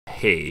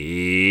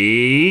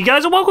Hey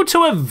guys, and welcome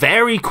to a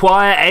very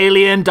quiet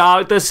Alien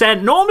Dark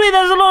Descent. Normally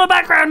there's a lot of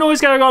background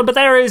noise going on, but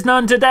there is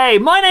none today.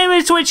 My name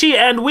is Twitchi,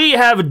 and we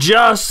have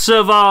just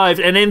survived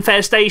an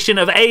infestation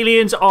of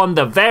aliens on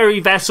the very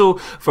vessel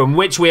from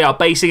which we are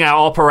basing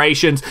our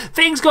operations.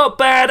 Things got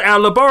bad. Our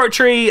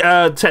laboratory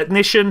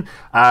technician,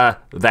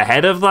 the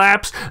head of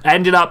labs,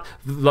 ended up,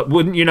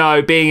 wouldn't you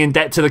know, being in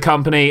debt to the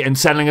company and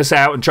selling us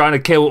out and trying to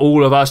kill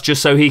all of us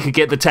just so he could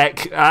get the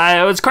tech.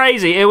 It was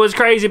crazy. It was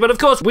crazy, but of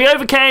course we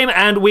overcame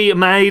and we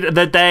made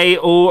the day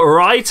all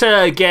right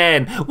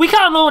again. We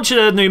can't launch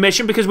a new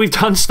mission because we've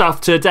done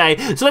stuff today,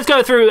 so let's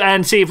go through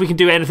and see if we can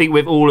do anything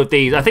with all of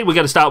these. I think we're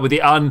going to start with the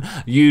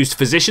unused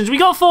physicians. We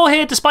got 4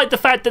 here despite the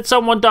fact that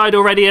someone died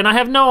already, and I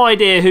have no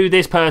idea who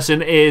this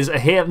person is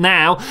here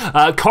now.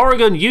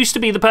 Corrigan used to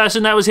be the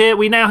person that was here.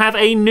 We now have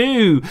a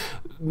new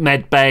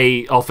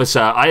medbay officer.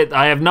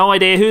 I have no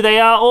idea who they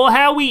are or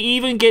how we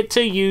even get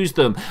to use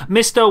them.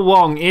 Mr.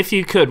 Wong, if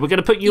you could, we're going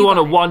to put you on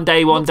a one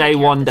day.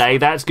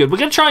 That's good. We're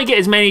going to try and get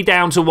as many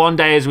down to 1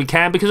 day as we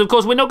can because, of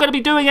course, we're not going to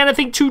be doing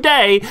anything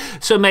today,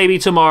 so maybe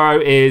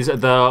tomorrow is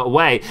the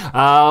way.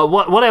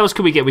 What else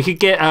could we get? We could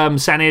get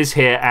Saniz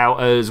here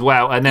out as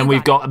well, and then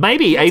we've got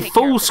maybe a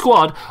full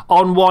squad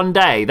on 1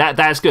 day.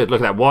 That's good.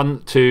 Look at that.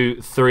 1,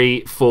 2,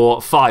 3, 4,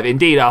 5.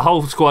 Indeed, a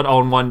whole squad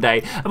on 1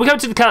 day. And we go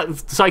to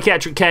the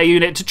psychiatric care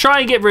unit to try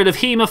and get rid of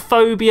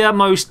hemophobia,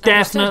 most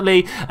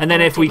definitely. And then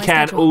if we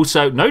can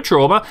also, no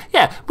trauma.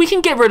 Yeah, we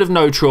can get rid of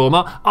no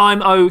trauma.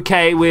 I'm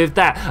okay with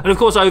that. And of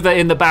course, over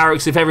in the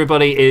barracks, if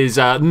everybody is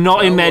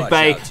not in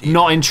medbay,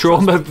 not in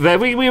trauma, then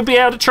we'll be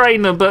able to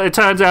train them. But it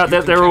turns out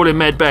that they're all in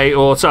medbay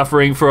or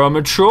suffering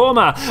from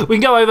trauma. We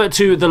can go over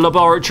to the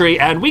laboratory,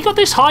 and we got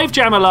this hive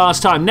jammer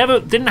last time.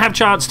 Didn't have a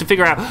chance to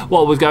figure out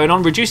what was going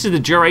on. Reduces the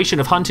duration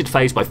of hunted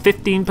phase by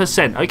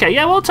 15%. Okay,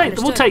 yeah, we'll take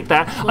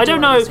that. I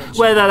don't know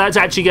whether that's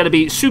actually going to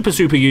be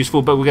super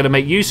useful, but we're going to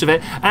make use of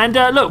it. And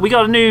look, we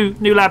got a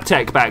new lab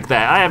tech back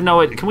there. I have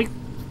no idea. Can we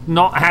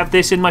not have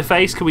this in my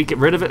face? Can we get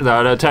rid of it?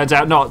 No, turns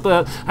out not.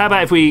 But how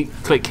about if we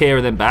click here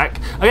and then back?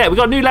 Okay, we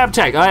got a new lab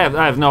tech. I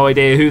have no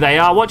idea who they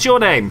are. What's your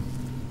name?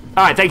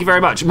 All right, thank you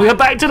very much. We're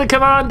back to the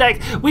command deck.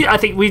 I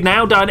think we've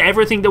now done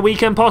everything that we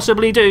can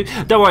possibly do.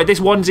 Don't worry, this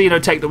one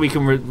xenotech that we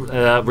can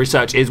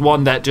research is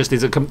one that just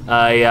is a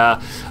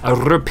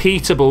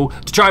repeatable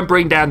to try and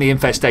bring down the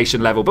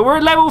infestation level. But we're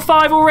at level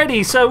 5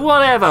 already, so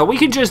whatever. We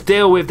can just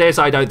deal with this.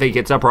 I don't think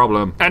it's a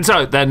problem. And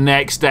so the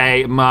next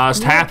day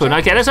must happen.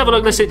 Okay, let's have a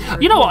look. Let's see.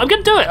 You know what? I'm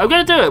going to do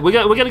it. We're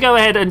going to go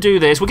ahead and do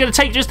this. We're going to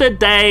take just a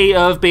day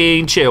of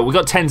being chill. We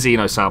got 10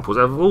 xeno samples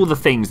of all the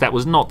things. That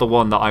was not the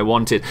one that I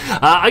wanted.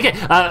 Okay.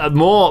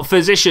 More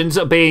physicians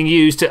are being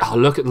used to... Oh,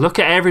 look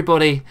at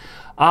everybody.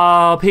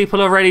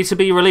 People are ready to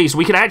be released.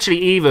 We could actually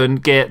even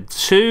get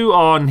 2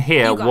 on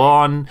here.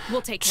 1,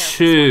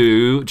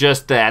 2,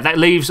 just there. That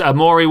leaves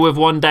Maury with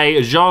 1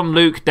 day,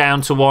 Jean-Luc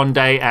down to 1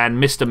 day,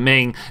 and Mr.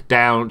 Ming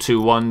down to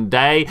 1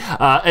 day.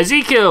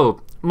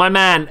 Ezekiel, my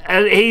man,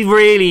 he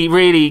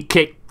really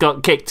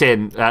got kicked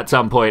in at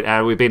some point,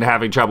 and we've been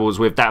having troubles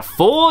with that.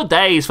 4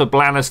 days for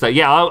Bannister.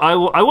 Yeah,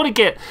 I want to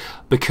get...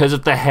 because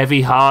of the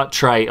heavy heart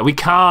trait. We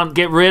can't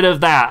get rid of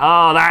that.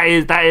 Oh,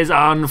 that is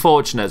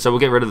unfortunate. So we'll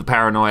get rid of the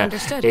paranoia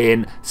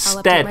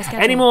instead.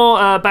 Any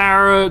more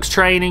barracks,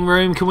 training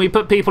room? Can we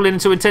put people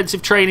into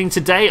intensive training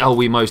today? Oh,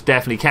 we most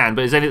definitely can.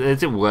 But is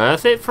it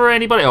worth it for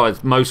anybody? Oh,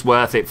 it's most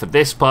worth it for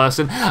this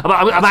person.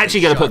 I'm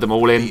actually going to put them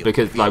all in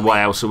because, like, what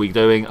else are we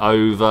doing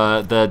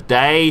over the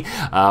day?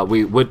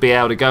 We would be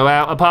able to go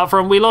out apart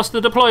from we lost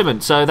the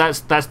deployment. So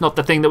that's not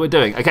the thing that we're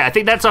doing. Okay, I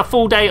think that's a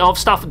full day of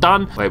stuff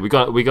done. Wait, we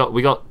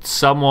got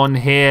someone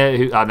here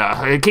who, oh no,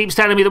 it keeps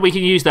telling me that we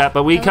can use that,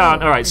 but we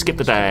can't. All right, skip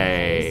the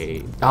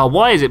day. Oh,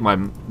 why is it my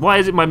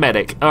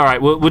medic? All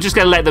right, we're just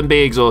gonna let them be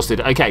exhausted.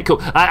 Okay,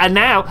 cool. And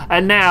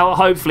now,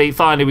 hopefully,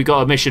 finally, we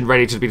got a mission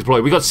ready to be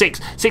deployed. We got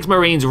six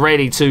Marines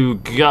ready to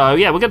go.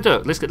 Yeah, we're gonna do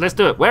it. Let's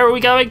do it. Where are we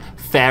going?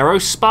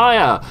 Pharos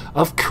Spire.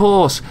 Of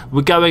course,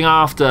 we're going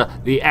after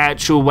the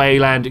actual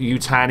Wayland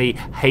Yutani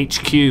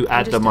HQ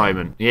at the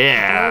moment.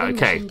 Yeah.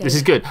 Okay, this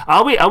is good.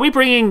 Are we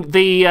bringing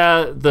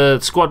the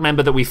squad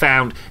member that we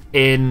found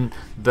in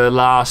the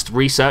last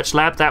research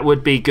lab? That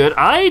would be good.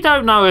 I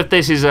don't know if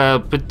this is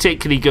a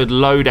particularly good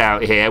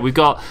loadout here. We've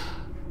got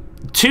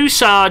 2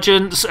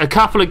 sergeants, a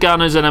couple of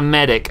gunners, and a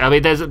medic. I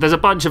mean, there's a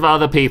bunch of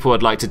other people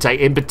I'd like to take,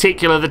 in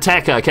particular the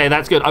techer. Okay,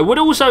 that's good. I would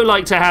also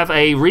like to have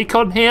a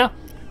recon here.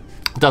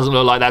 Doesn't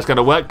look like that's going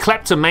to work.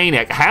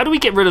 Kleptomaniac. How do we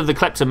get rid of the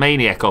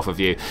kleptomaniac off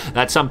of you?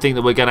 That's something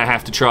that we're going to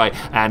have to try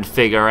and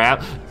figure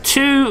out.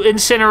 2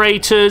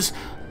 incinerators,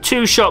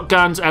 2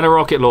 shotguns, and a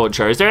rocket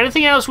launcher. Is there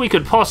anything else we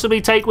could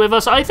possibly take with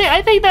us? I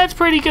think that's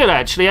pretty good,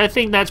 actually. I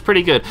think that's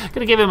pretty good.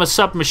 Gonna give him a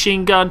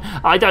submachine gun.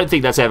 I don't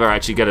think that's ever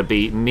actually gonna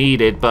be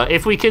needed, but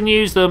if we can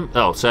use them...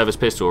 Oh, service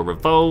pistol,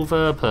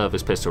 revolver,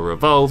 purpose pistol,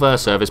 revolver,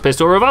 service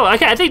pistol, revolver.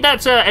 Okay, I think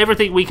that's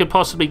everything we could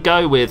possibly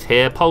go with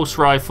here. Pulse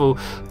rifle,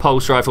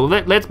 pulse rifle.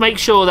 Let's make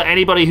sure that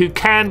anybody who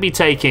can be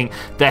taking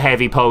the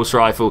heavy pulse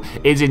rifle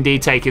is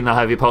indeed taking the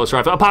heavy pulse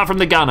rifle, apart from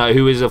the gunner,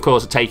 who is, of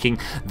course, taking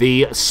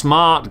the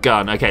smart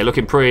gun. Okay,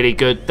 looking pretty pretty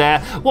good there.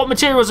 What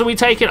materials are we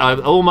taking?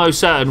 I'm almost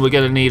certain we're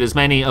going to need as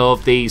many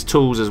of these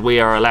tools as we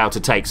are allowed to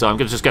take, so I'm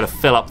just going to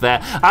fill up there.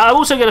 I'm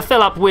also going to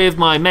fill up with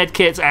my med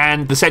kits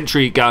and the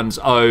sentry guns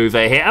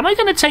over here. Am I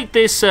going to take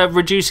this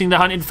reducing the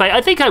hunted fate? I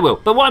think I will,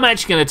 but what I'm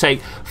actually going to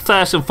take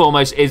first and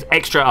foremost is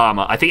extra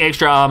armor. I think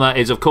extra armor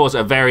is, of course,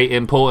 a very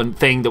important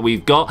thing that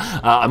we've got.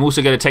 I'm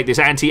also going to take this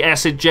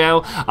anti-acid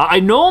gel. I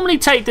normally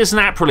take this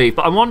nap relief,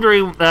 but I'm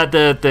wondering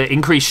the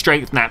increased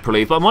strength nap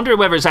relief, but I'm wondering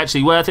whether it's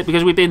actually worth it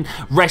because we've been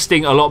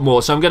resting a lot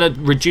more, so I'm going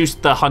to reduce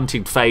the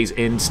hunting phase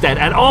instead.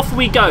 And off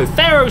we go.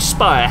 Pharos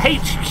Spire,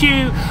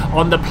 HQ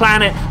on the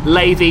planet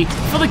Lethi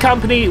for the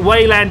company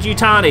Wayland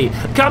Yutani.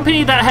 A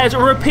company that has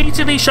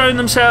repeatedly shown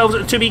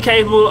themselves to be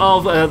capable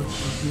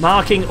of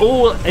marking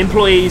all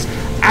employees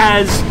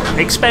as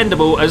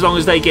expendable as long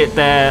as they get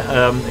their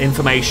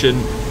information,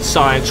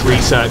 science,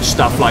 research,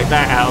 stuff like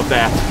that out of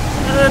there.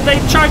 They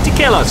tried to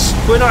kill us.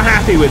 We're not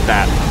happy with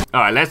that.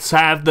 All right, let's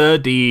have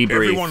the debrief.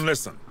 Everyone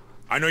listen.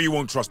 I know you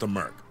won't trust a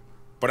merc,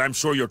 but I'm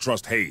sure you'll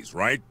trust Hayes,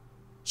 right?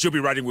 She'll be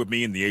riding with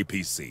me in the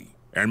APC.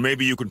 And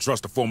maybe you can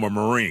trust a former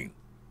Marine.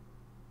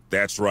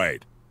 That's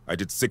right. I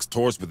did 6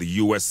 tours with the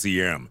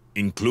USCM,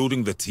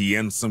 including the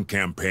Tiensum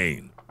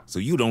campaign. So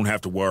you don't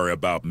have to worry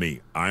about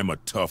me. I'm a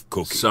tough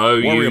cookie. So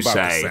worry you about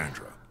say.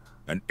 Cassandra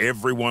and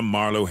everyone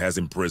Marlowe has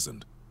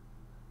imprisoned.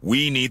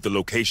 We need the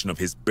location of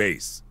his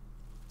base.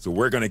 So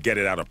we're gonna get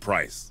it out of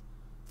Price.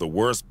 The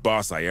worst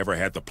boss I ever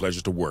had the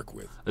pleasure to work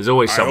with. There's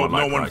always someone I hope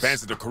like no one Price.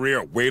 fancies a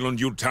career at Wayland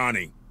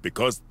Yutani,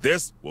 because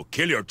this will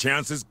kill your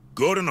chances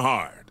good and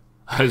hard.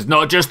 It's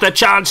not just the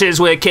chances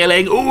we're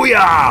killing. Ooh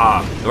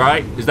yeah!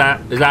 Right? Is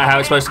that how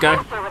it's supposed to go?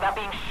 Without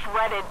being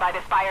shredded by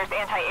the Spire's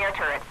anti-air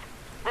turrets.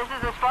 This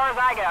is as far as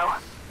I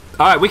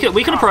go. All right, we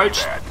can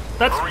approach.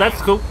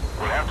 That's cool.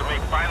 We'll have to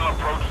make final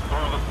approach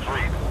through the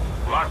street.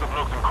 Lots of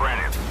nooks and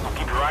crannies.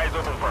 Keep your eyes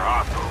open for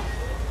hostiles.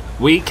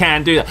 We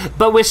can do that,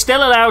 but we're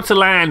still allowed to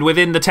land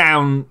within the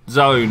town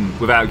zone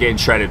without getting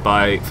shredded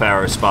by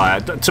Pharos Spire.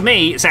 To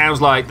me, it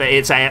sounds like that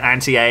it's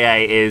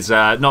anti-AA is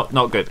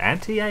not good.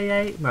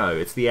 Anti-AA? No,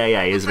 it's the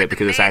AA, isn't it?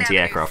 Because it's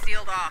anti-aircraft.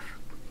 Sealed off.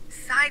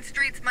 Side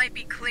streets might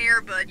be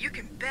clear, but you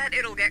can bet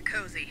it'll get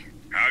cozy.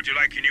 How'd you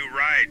like your new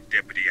ride,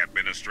 Deputy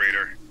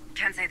Administrator?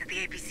 Can't say that the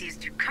APC is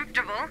too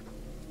comfortable.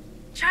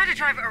 Try to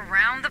drive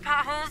around the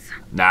potholes.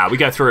 Nah, we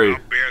go through.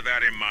 I'll bear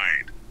that in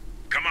mind.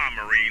 Come on,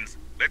 Marines.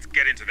 Let's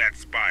get into that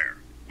spire.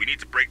 We need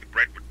to break the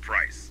bread with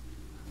Price.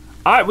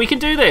 All right, we can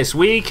do this.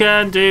 We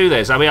can do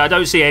this. I mean, I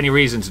don't see any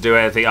reason to do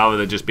anything other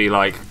than just be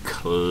like,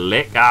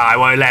 click. Ah, it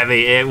won't let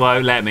me. It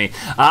won't let me.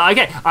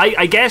 Okay,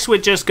 I guess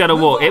we're just going to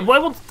walk. It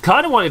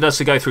kind of wanted us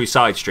to go through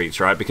side streets,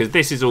 right? Because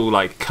this is all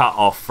like cut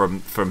off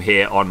from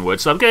here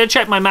onwards. So I'm going to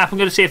check my map. I'm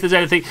going to see if there's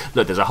anything.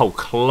 Look, there's a whole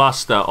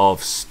cluster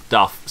of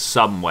stuff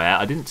somewhere.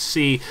 I didn't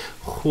see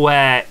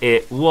where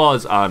it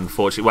was,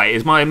 unfortunately. Wait,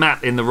 is my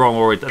map in the wrong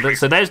order?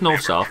 So there's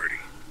north-south.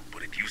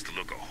 But it used to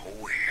look a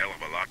whole hell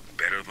of a lot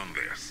better than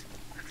this.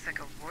 Looks like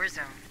a war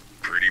zone.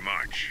 Pretty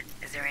much.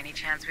 Is there any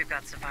chance we've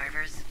got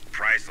survivors?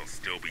 Price will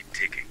still be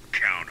ticking.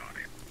 Count on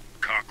it.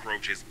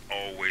 Cockroaches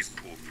always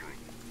pull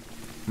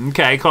through.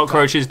 Okay,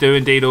 cockroaches do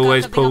indeed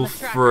always pull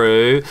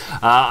through.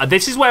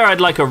 This is where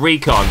I'd like a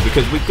recon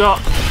because we've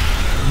got...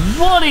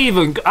 What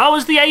even? Oh,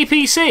 it's the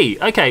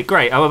APC. Okay,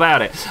 great. How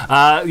about it?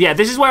 Yeah,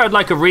 this is where I'd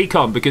like a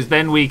recon because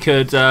then we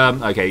could...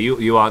 okay,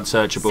 you aren't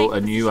searchable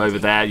and you over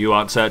there, you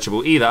aren't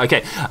searchable either.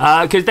 Okay,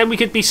 because then we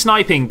could be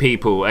sniping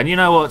people. And you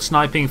know what?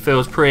 Sniping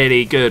feels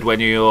pretty good when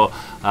you're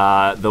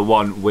the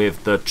one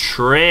with the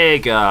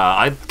trigger.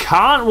 I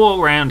can't walk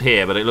around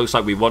here, but it looks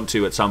like we want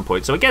to at some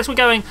point. So I guess we're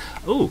going...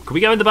 Ooh, can we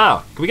go in the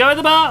bar? Can we go in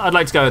the bar? I'd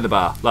like to go in the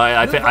bar.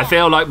 Like I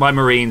feel like my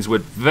Marines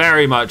would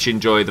very much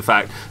enjoy the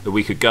fact that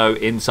we could go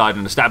inside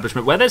an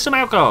establishment where there's some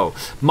alcohol.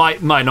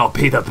 Might not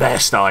be the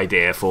best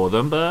idea for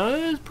them, but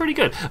it's pretty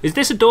good. Is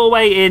this a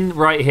doorway in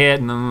right here?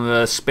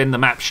 Spin the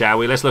map, shall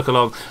we? Let's look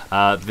along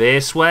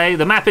this way.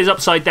 The map is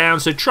upside down,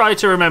 so try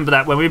to remember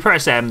that when we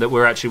press M that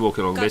we're actually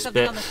walking along this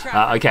bit.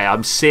 Okay,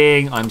 I'm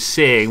seeing.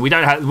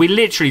 We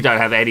literally don't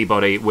have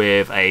anybody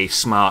with a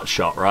smart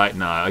shot, right?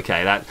 No.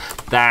 Okay,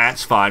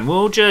 that's fine.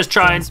 We'll just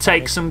try and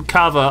take some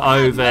cover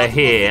over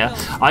here.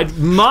 I'd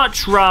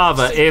much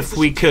rather, if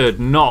we could,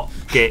 not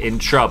get in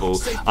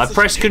trouble. I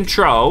pressed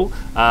control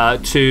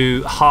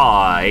to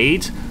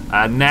hide.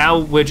 And now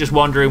we're just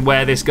wondering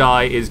where this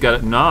guy is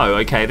going. No,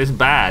 okay, this is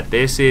bad.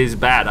 This is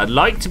bad. I'd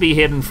like to be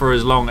hidden for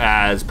as long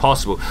as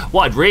possible.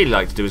 What I'd really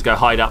like to do is go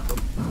hide up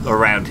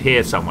around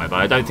here somewhere, but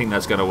I don't think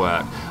that's going to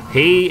work.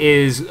 He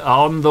is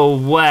on the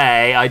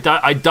way. I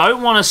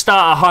don't want to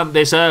start a hunt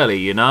this early,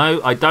 you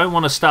know? I don't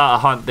want to start a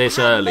hunt this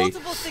early.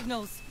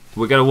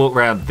 We're going to walk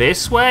around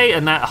this way,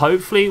 and that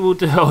hopefully will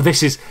do... Oh,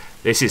 this is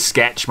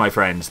sketch, my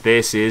friends.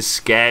 This is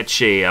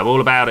sketchy. I'm all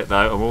about it,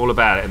 though. I'm all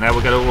about it. And now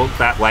we're going to walk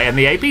that way, and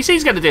the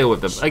APC's going to deal with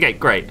them. Okay,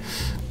 great.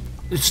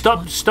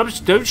 Stop.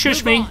 Don't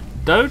shush me.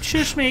 Don't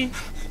shush me.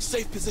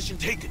 Safe position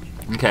taken.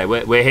 Okay,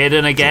 we're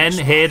hidden again,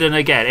 hidden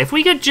again. If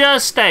we could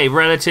just stay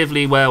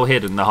relatively well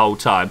hidden the whole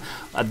time,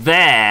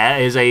 there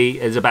is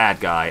a bad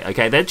guy.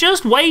 Okay, they're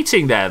just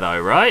waiting there though,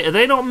 right? Are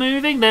they not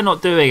moving? They're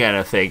not doing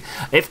anything.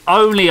 If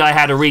only I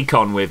had a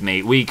recon with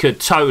me, we could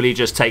totally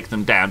just take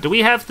them down. Do we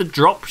have the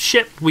drop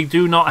ship? We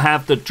do not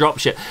have the drop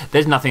ship.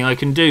 There's nothing I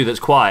can do that's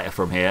quieter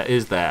from here,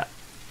 is there?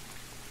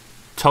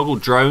 Toggle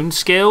drone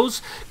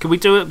skills. Can we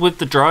do it with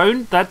the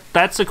drone?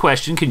 That's a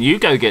question. Can you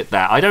go get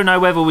that? I don't know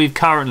whether we've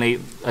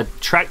currently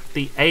attract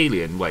the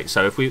alien. Wait,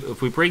 so if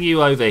we bring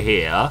you over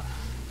here.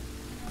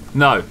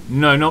 No,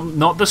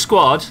 not the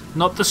squad.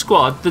 Not the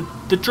squad.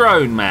 The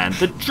drone, man.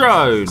 The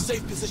drone.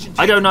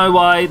 I don't know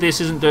why this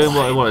isn't doing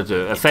what I want to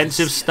do.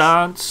 Offensive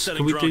stance.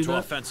 Can we do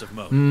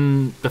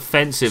that?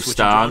 Defensive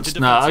stance.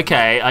 No,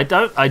 okay. I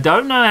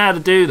don't know how to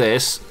do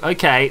this.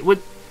 Okay, we're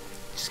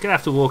just gonna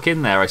have to walk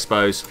in there, I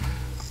suppose.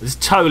 This is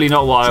totally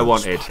not what I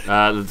wanted.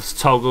 Let's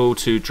toggle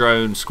to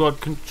drone squad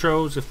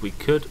controls if we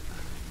could.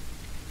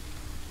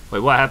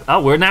 Wait, what happened?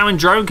 Oh, we're now in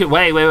drone.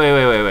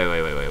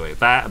 Wait.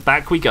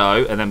 Back we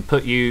go, and then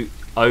put you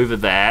over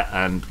there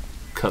and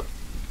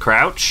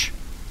crouch.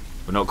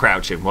 We're not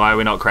crouching. Why are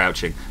we not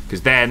crouching?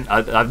 Because then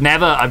I've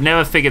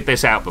never figured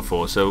this out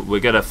before, so we're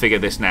gonna figure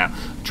this now.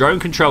 Drone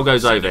control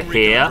goes over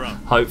here.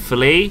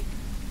 Hopefully,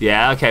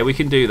 yeah. Okay, we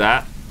can do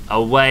that.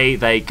 Away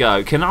they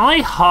go. Can I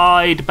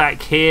hide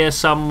back here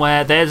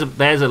somewhere? There's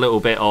a little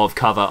bit of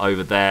cover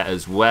over there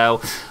as well.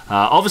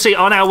 Obviously,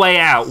 on our way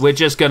out, we're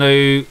just going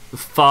to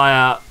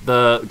fire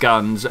the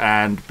guns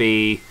and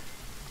be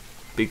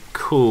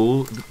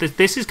cool.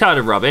 This is kind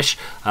of rubbish.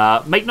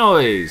 Make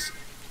noise.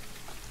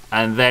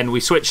 And then we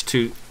switch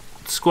to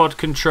squad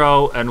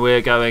control, and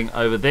we're going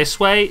over this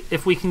way.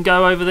 If we can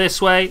go over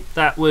this way,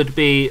 that would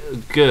be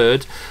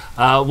good.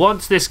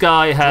 Once this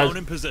guy has...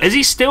 Is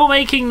he still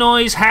making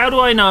noise? How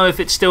do I know if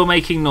it's still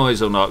making noise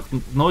or not?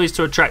 Noise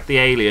to attract the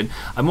alien.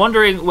 I'm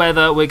wondering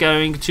whether we're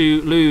going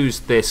to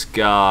lose this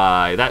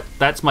guy.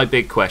 That's my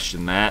big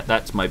question there.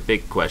 That's my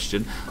big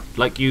question. I'd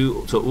like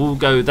you to all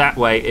go that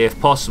way if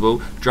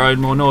possible. Drone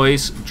more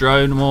noise.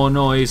 Drone more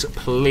noise,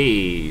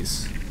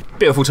 please.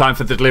 Beautiful time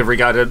for the delivery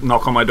guy to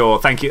knock on my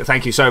door. Thank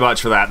you so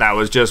much for that. That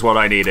was just what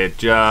I needed.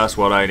 Just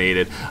what I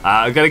needed.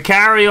 I'm gonna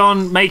carry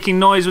on making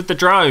noise with the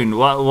drone.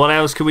 What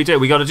else can we do?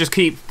 We got to just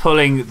keep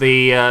pulling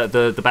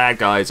the bad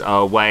guys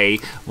away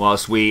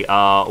whilst we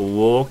are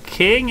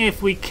walking,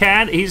 if we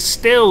can. He's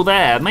still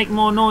there. Make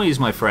more noise,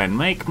 my friend.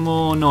 Make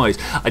more noise.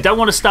 I don't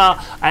want to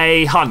start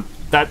a hunt.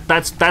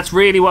 That's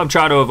really what I'm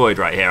trying to avoid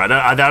right here.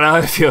 I don't know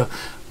if you're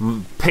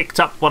picked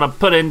up what I'm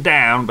putting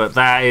down, but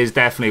that is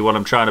definitely what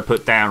I'm trying to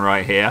put down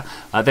right here.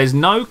 There's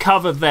no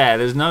cover there.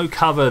 There's no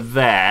cover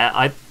there.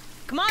 I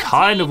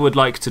kind of would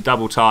like to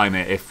double time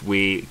it if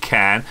we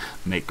can.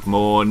 Make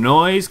more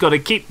noise. Got to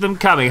keep them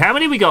coming. How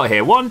many we got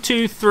here? 1,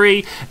 2,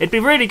 3. It'd be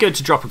really good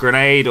to drop a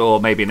grenade or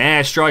maybe an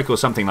airstrike or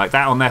something like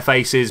that on their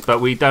faces,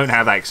 but we don't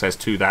have access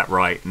to that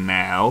right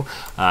now.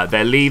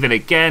 They're leaving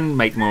again.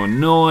 Make more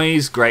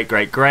noise. Great.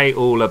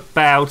 All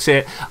about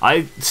it.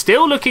 I'm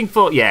still looking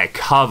for, yeah,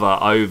 cover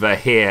over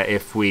here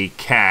if we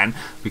can,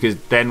 because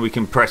then we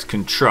can press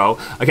control.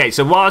 Okay,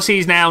 so whilst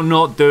he's now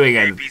not doing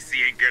it. ABC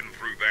ain't getting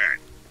through that.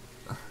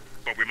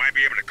 But we might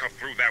be able to cut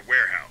through that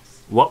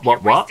warehouse. What? You're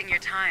wasting your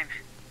time.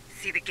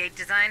 See the gate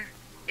design?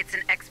 It's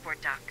an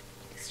export dock.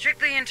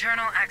 Strictly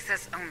internal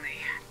access only.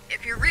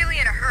 If you're really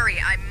in a hurry,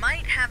 I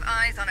might have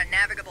eyes on a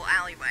navigable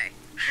alleyway.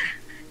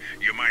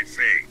 You might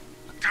say.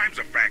 Time's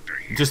a factor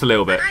here. Just a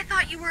little bit. But I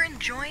thought you were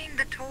enjoying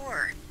the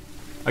tour.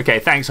 Okay,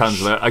 thanks,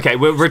 Hunsler. Okay,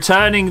 we're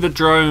returning the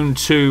drone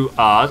to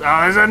us.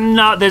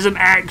 Oh, there's an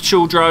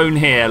actual drone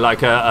here,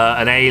 like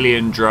an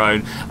alien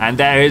drone, and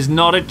there is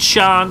not a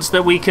chance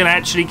that we can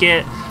actually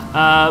get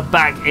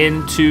back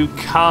into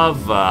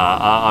cover.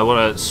 I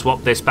want to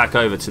swap this back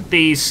over to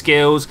these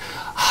skills.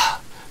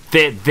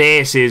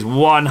 This is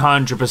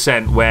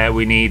 100% where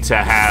we need to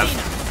have...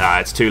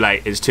 it's too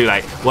late. It's too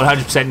late.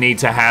 100% need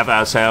to have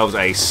ourselves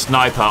a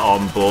sniper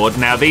on board.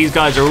 Now, these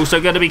guys are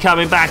also going to be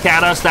coming back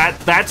at us.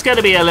 That's going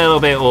to be a little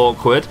bit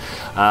awkward.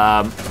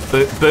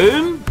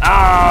 Boom?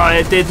 Oh,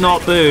 it did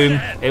not boom.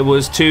 It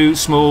was too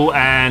small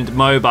and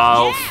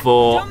mobile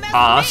for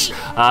us.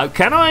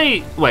 Can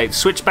I... Wait,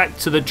 switch back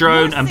to the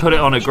drone and put it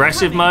on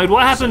aggressive mode?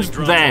 What happens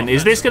then?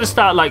 Is this going to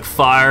start, like,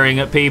 firing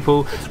at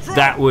people?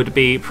 That would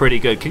be pretty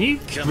good. Can you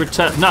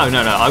return... No.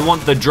 I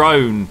want the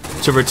drone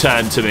to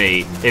return to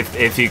me,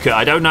 if you could.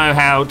 I don't know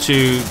how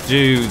to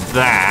do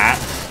that.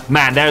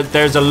 Man,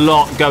 there's a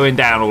lot going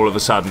down all of a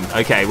sudden.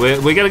 Okay,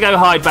 we're going to go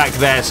hide back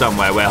there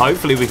somewhere where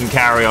hopefully we can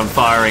carry on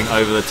firing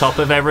over the top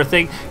of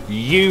everything.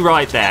 You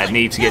right there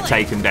need to get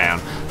taken down.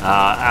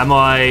 Am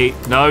I...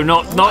 No,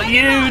 not you.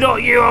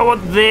 I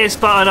want this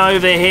button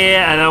over here,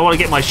 and I want to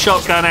get my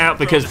shotgun out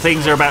because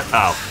things are about...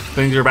 Oh,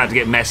 things are about to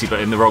get messy,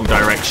 but in the wrong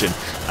direction.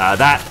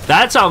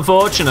 That's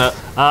unfortunate.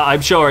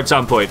 I'm sure at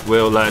some point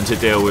we'll learn to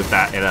deal with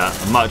that in a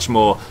much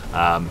more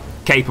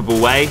Capable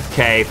way.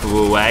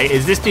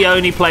 Is this the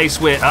only place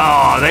where...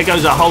 Oh, there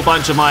goes a whole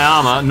bunch of my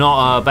armor.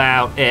 Not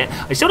about it.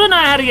 I still don't know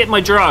how to get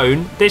my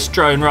drone, this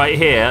drone right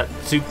here,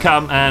 to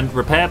come and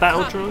repair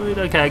battle droid.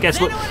 Okay, I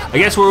guess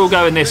we're all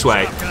going this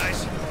way.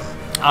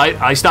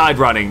 I started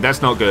running.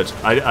 That's not good.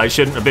 I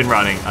shouldn't have been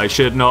running. I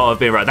should not have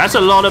been running. That's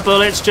a lot of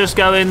bullets just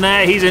going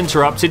there. He's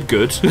interrupted.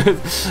 Good.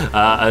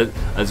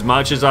 As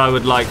much as I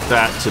would like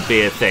that to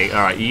be a thing.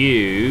 All right,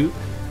 you...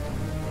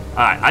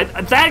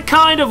 Alright, that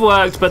kind of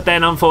worked, but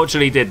then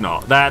unfortunately did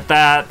not.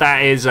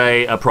 That is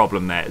a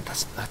problem there.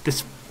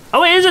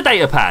 Oh, it is a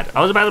data pad.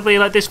 I was about to be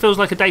like, this feels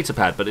like a data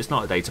pad, but it's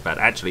not a data pad.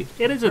 Actually,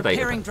 it is a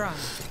data pad.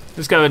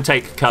 Let's go and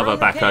take cover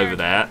back over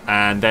there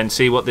and then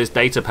see what this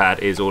data pad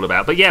is all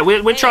about. But yeah,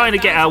 we're trying to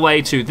get our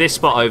way to this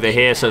spot over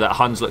here so that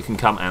Hunslet can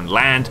come and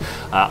land.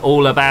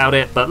 All about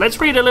it. But let's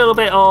read a little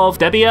bit of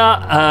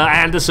Debia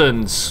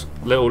Anderson's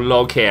little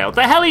log here. What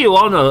the hell are you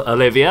on,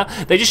 Olivia?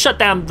 They just shut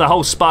down the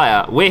whole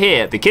spire. We're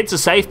here. The kids are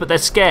safe, but they're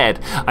scared.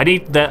 I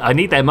need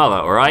their mother,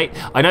 all right?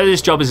 I know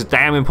this job is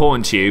damn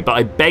important to you, but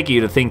I beg you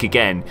to think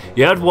again.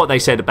 You heard what they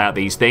said about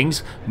these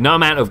things. No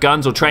amount of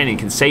guns or training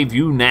can save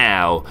you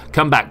now.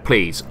 Come back,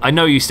 please. I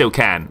know you still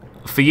can.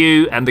 For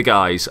you and the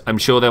guys, I'm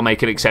sure they'll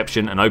make an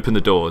exception and open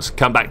the doors.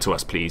 Come back to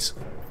us, please.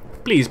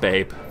 Please,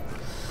 babe.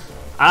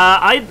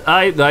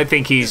 I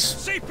think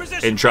he's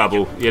in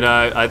trouble. You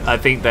know, I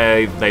think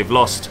they've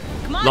lost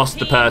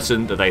the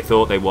person that they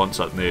thought they want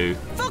something new.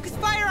 Focus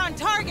fire on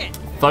target.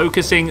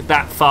 Focusing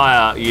that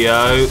fire,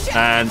 yo,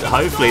 and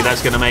hopefully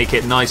that's going to make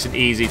it nice and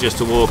easy just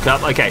to walk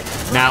up. Okay,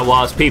 now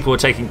whilst people are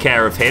taking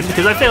care of him,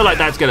 because I feel like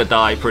that's going to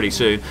die pretty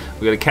soon,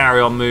 we're going to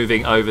carry on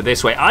moving over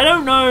this way. I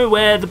don't know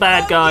where the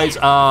bad guys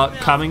are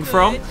coming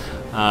from,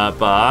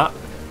 but...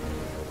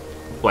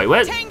 Wait,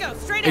 where...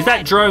 Is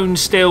that drone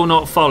still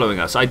not following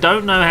us? I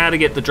don't know how to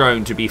get the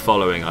drone to be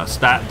following us.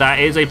 That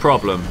is a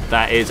problem.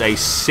 That is a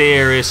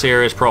serious,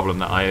 serious problem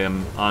that I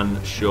am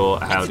unsure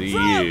how to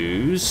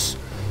use.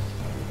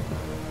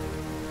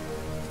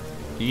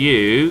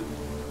 You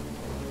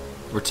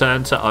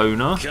return to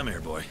owner. Come here,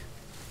 boy.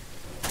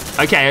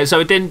 Okay, so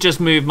it didn't just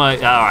move my...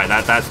 All right,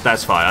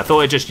 that's fine. I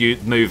thought it just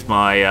moved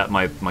my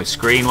my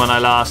screen when I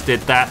last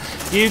did that.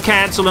 You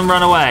cancel and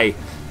run away.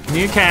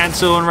 You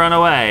cancel and run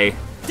away.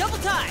 Double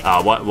time.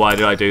 Oh, why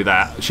did I do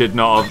that? Should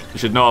not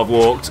have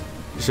walked.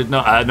 Should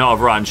not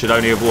have run. Should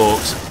only have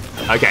walked.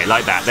 Okay,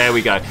 like that. There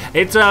we go.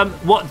 It's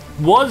what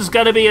was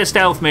going to be a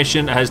stealth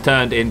mission has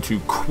turned into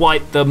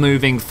quite the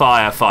moving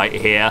firefight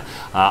here.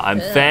 I'm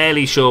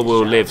fairly sure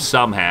we'll live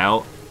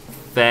somehow.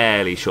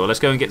 Fairly sure. Let's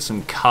go and get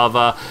some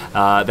cover.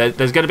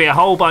 There's going to be a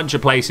whole bunch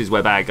of places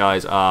where bad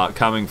guys are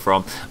coming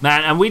from,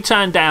 man. And we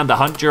turned down the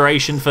hunt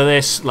duration for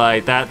this.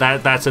 Like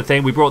that's a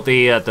thing. We brought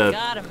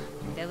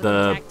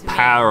the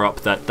power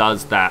up that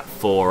does that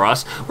for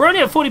us. We're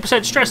only at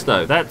 40% stress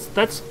though.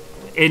 That's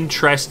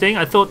interesting.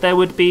 I thought there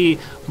would be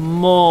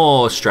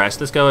more stress.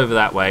 Let's go over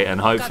that way,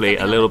 and hopefully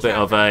a little bit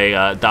of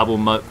a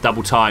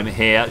double time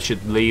here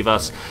should leave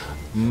us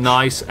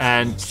nice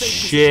and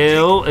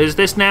chill. Is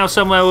this now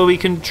somewhere where we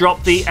can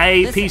drop the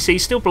APC?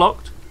 Still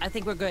blocked? I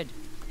think we're good.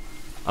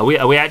 Are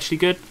we actually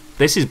good?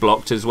 This is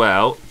blocked as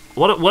well.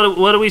 What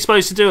are we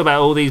supposed to do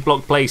about all these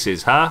blocked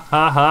places?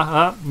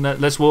 No,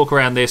 let's walk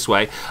around this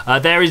way.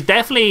 There is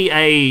definitely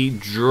a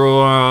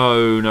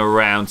drone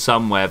around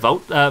somewhere.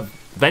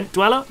 Vent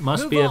dweller?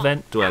 Must be a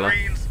vent dweller.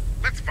 Marines,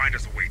 let's find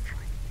us a way through.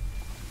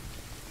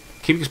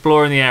 Keep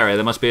exploring the area.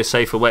 There must be a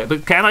safer way.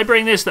 But can I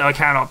bring this? I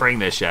cannot bring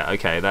this yet.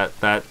 Okay,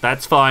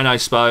 that's fine, I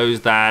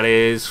suppose. That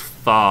is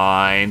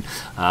fine.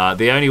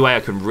 The only way I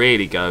can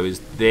really go is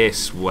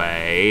this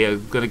way.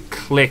 I'm going to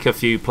click a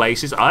few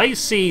places. I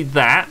see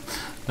that.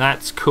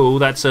 That's cool.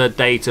 That's a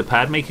data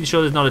pad. Making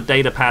sure there's not a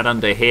data pad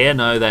under here.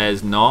 No,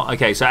 there's not.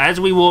 Okay, so as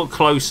we walk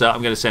closer,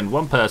 I'm going to send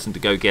one person to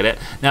go get it.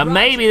 Now,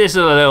 maybe this is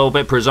a little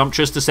bit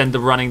presumptuous to send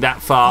them running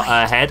that far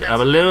ahead. I'm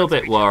a little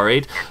bit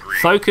worried.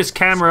 Focus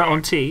camera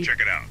on T.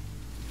 Check it out.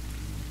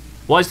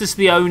 Why is this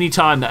the only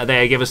time that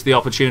they give us the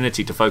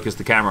opportunity to focus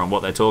the camera on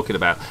what they're talking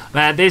about?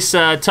 Man, this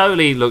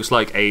totally looks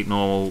like a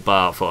normal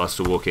bar for us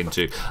to walk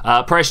into.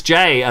 Press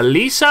J.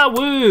 Elisa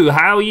Wu,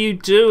 how are you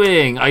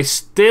doing? I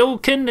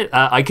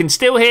can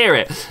still hear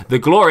it. The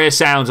glorious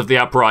sounds of the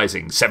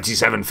uprising.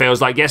 77 feels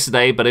like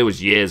yesterday, but it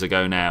was years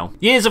ago now.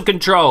 Years of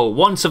control,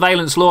 one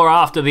surveillance law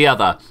after the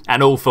other,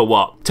 and all for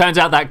what? Turns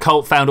out that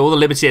cult found all the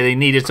liberty they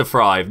needed to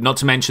thrive, not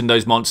to mention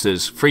those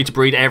monsters. Free to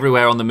breed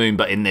everywhere on the moon,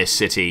 but in this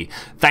city.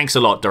 Thanks a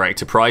lot,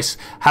 Director Price.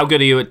 How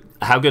good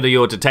are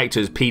your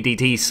detectors,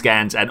 PDT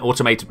scans, and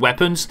automated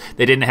weapons?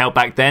 They didn't help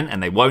back then,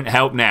 and they won't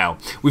help now.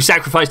 We've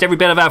sacrificed every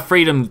bit of our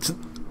freedom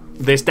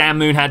this damn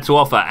moon had to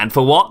offer, and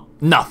for what?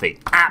 Nothing.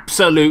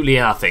 Absolutely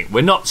nothing.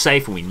 We're not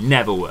safe, and we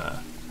never were.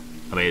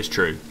 I mean, it's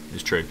true.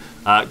 It's true.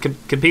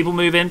 Can people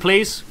move in,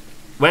 please?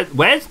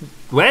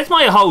 Where's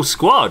my whole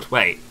squad?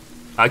 Wait.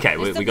 Okay,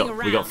 we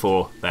got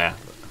 4 there,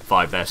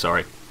 5 there.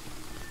 Sorry.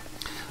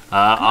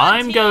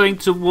 I'm going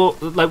to walk,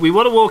 like, we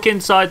want to walk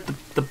inside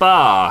the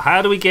bar.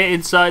 How do we get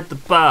inside the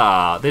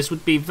bar? This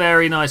would be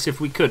very nice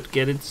if we could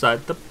get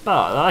inside the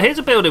bar. Here's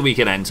a building we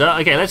can enter.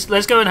 Okay,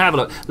 let's go and have a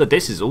look. Look,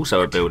 this is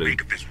also a building.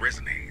 Make of this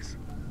resin, Hayes.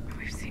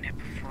 We've seen it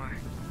before.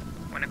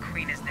 When a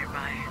queen is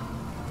nearby.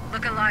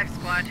 Look alive,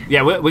 squad.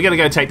 Yeah, we're going to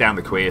go take down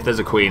the queen. If there's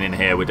a queen in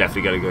here, we're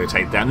definitely going to go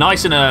take it down.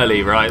 Nice and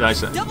early, right?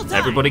 Nice and...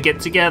 Everybody get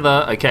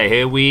together. Okay,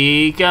 here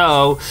we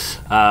go.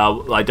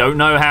 I don't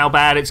know how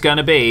bad it's going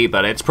to be,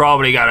 but it's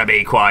probably going to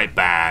be quite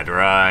bad,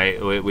 right?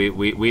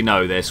 We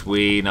know this.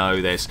 We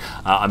know this.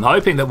 I'm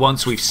hoping that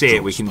once we see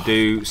it, we can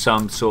do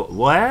some sort...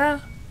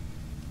 Where?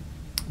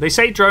 They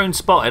say drone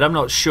spotted. I'm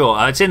not sure.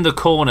 It's in the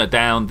corner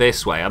down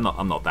this way. I'm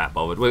not that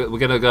bothered. We're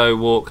going to go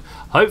walk,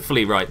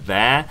 hopefully right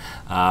there.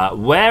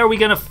 Where are we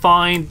going to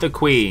find the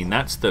queen?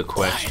 That's the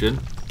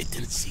question. It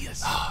didn't see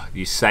us.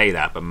 You say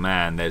that, but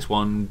man, there's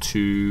 1,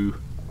 2...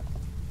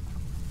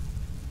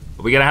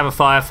 Are we going to have a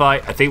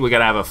firefight? I think we're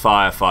going to have a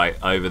firefight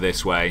over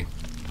this way.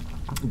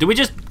 Do we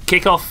just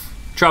kick off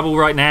trouble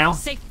right now?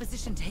 Safe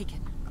position taken.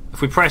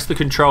 If we press the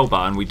control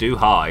button, we do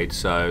hide,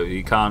 so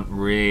you can't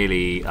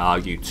really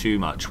argue too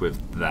much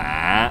with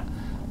that.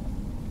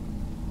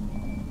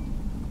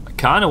 I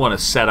kind of want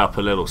to set up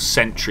a little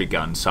sentry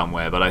gun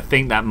somewhere, but I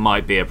think that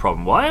might be a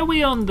problem. Why are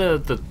we on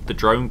the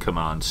drone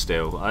command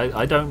still?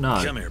 I don't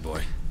know. Come here,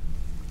 boy.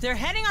 They're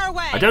heading our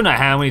way. I don't know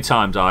how many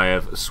times I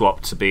have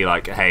swapped to be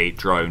like, hey,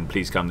 drone,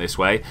 please come this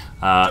way.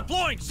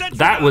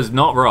 That was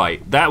not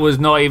right. That was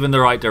not even the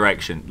right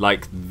direction.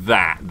 Like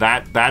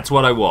that's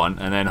what I want.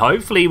 And then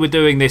hopefully we're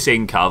doing this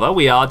in cover.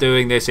 We are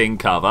doing this in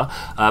cover.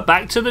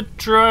 Back to the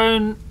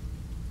drone.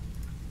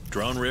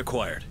 Drone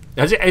reacquired.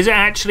 Is it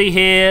actually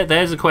here?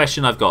 There's a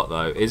question I've got,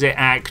 though. Is it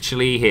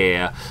actually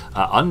here?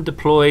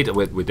 Undeployed.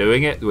 We're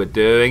doing it. We're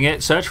doing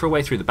it. Search for a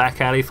way through the back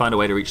alley. Find a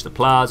way to reach the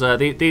plaza.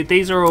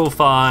 These are all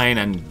fine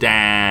and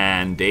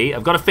dandy.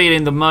 I've got a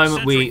feeling the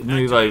moment we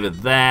move over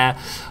there...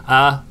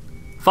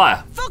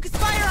 fire. Focus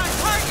fire on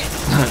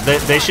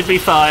target. They should be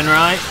fine,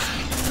 right?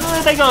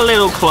 They got a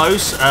little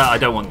close. I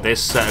don't want this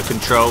set of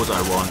controls.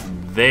 I want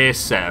this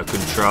set of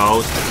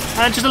controls.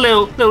 And just a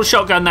little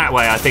shotgun that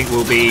way, I think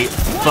will be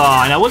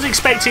fine. I was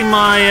expecting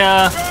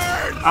my...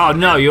 Oh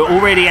no, you're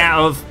already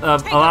out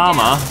of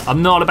armor.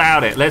 I'm not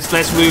about it. Let's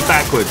move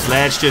backwards.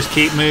 Let's just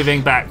keep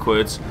moving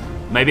backwards.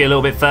 Maybe a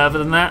little bit further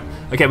than that.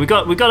 Okay, we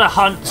got a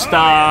hunt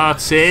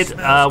started.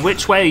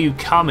 Which way are you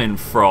coming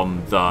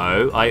from,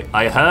 though?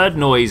 I heard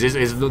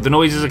noises. The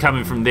noises are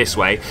coming from this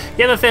way.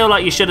 You ever feel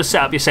like you should have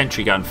set up your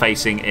sentry gun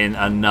facing in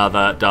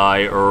another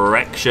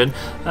direction?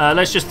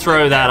 Let's just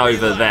throw that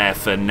over there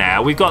for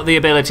now. We've got the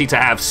ability to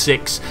have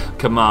 6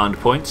 command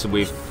points, and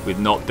we're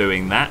not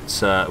doing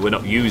that. We're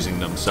not using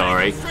them,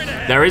 sorry.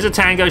 There is a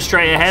tango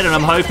straight ahead, and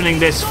I'm hoping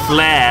this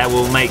flare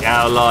will make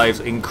our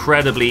lives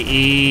incredibly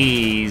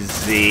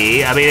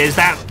easy. I mean, is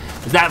that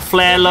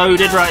flare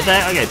loaded right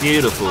there? Okay,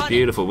 beautiful,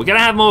 beautiful. We're going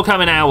to have more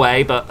coming our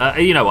way,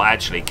 but you know what,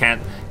 actually,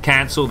 can't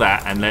cancel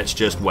that and let's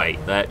just wait.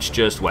 Let's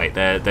just wait.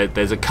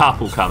 There's a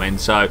couple coming,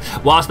 so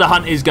whilst the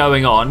hunt is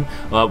going on,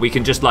 we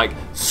can just, like,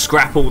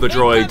 scrap all the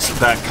droids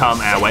that come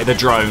our way. The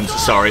drones,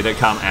 sorry, that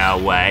come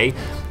our way.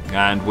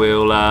 And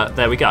we'll,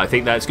 there we go. I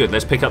think that's good.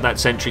 Let's pick up that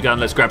sentry gun.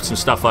 Let's grab some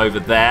stuff over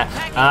there.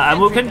 And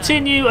we'll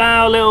continue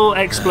our little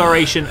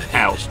exploration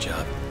out.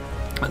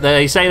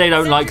 They say they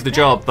don't like the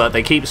job, but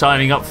they keep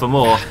signing up for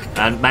more.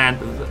 And man,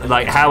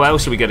 like, how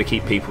else are we going to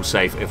keep people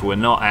safe if we're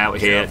not out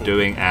here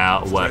doing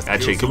our work?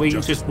 Actually, can we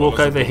just walk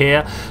over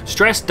here?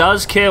 Stress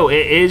does kill.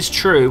 It is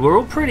true. We're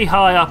all pretty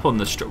high up on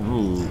the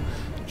Ooh.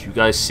 Do you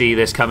guys see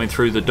this coming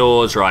through the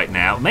doors right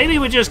now? Maybe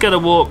we're just going to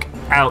walk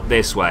out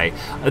this way.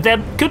 There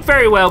could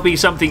very well be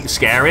something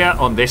scarier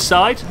on this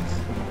side.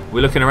 We're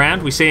looking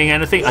around. We seeing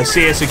anything? I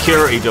see a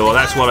security door.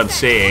 That's what I'm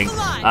seeing.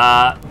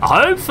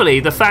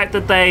 Hopefully, the fact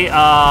that they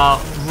are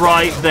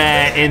right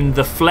there in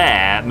the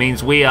flare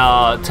means we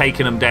are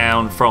taking them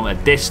down from a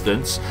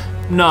distance.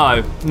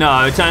 No,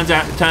 it turns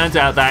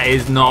out that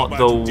is not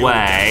the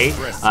way.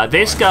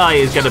 This guy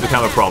is going to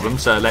become a problem,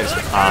 so let's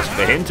ask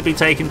for him to be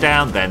taken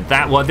down. Then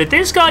that one. Did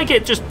this guy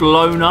get just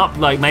blown up?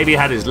 Like maybe he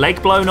had his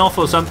leg blown off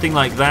or something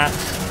like that?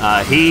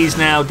 He's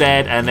now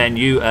dead, and then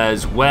you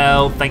as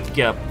well. Thank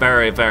you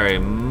very, very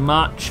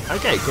much.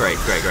 Okay, great.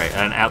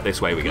 And out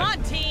this way we go. Come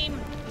on, team.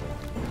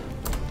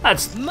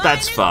 That's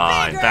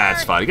fine.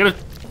 That's fine. We're gonna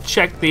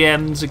check the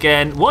M's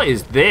again. What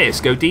is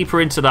this? Go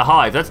deeper into the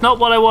hive. That's not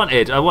what I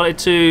wanted. I wanted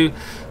to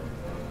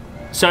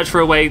search for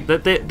a way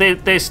that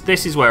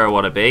this is where I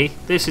want to be.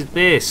 This is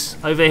this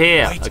over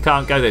here. I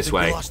can't go this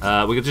way.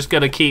 We're just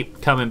gonna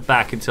keep coming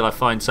back until I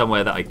find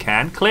somewhere that I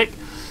can click.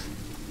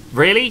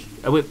 Really?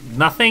 With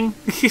nothing?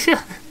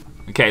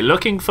 Okay,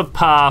 looking for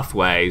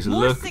pathways.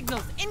 More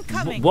signals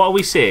incoming. What are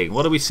we seeing?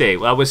 What are we seeing?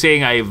 Well, we're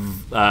seeing a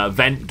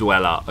vent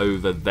dweller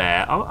over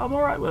there. I'm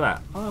all right with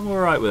that. I'm all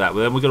right with that.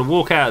 Well, then we're going to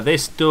walk out of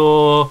this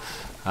door.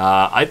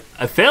 I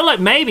feel like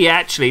maybe,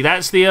 actually,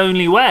 that's the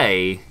only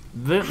way.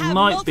 That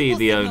might be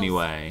the only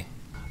way.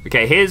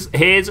 Okay,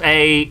 here's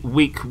a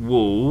weak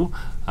wall.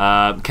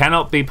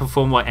 Cannot be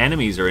performed while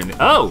enemies are in the...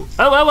 Oh!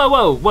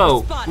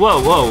 Whoa.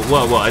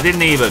 I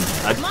didn't even.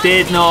 I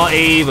did not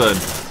even.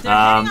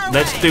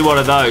 Let's do one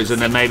of those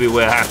and then maybe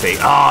we're happy.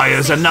 Oh,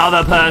 there's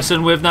another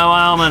person with no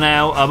armor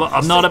now.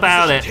 I'm not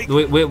about it.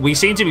 We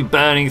seem to be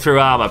burning through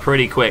armor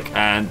pretty quick,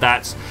 and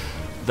that's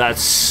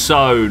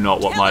so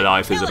not what my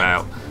life is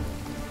about.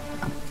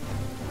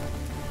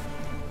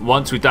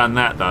 Once we've done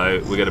that, though,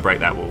 we're going to break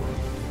that wall.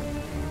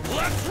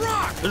 Let's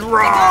rock! Let's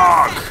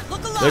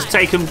rock! Let's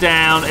take him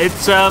down.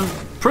 It's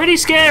pretty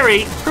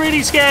scary.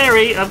 Pretty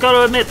scary. I've got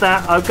to admit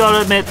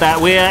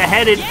that. We're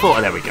headed for...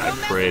 Oh, there we go.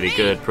 Pretty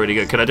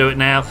good. Can I do it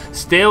now?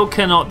 Still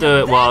cannot do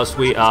it whilst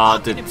we are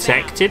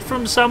detected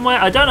from somewhere.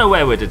 I don't know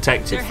where we're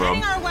detected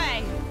from.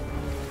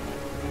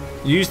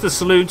 Use the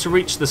saloon to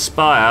reach the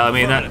spire. I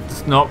mean,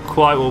 that's not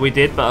quite what we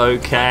did, but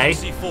okay.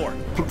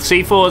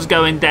 C4's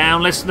going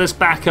down. Let's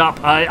back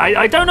up.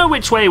 I don't know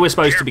which way we're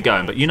supposed to be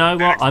going, but you know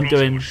what? I'm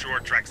doing...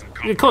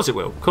 Of course it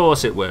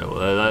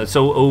will.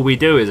 So all we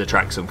do is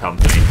attract some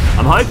company.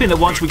 I'm hoping that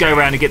once we go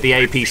around and get the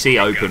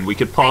APC open, we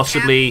could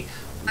possibly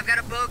I've got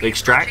a bogey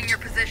extract. your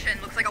position.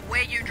 Looks like a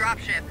way you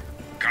dropship.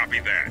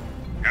 Copy that.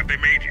 Have they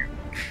made you?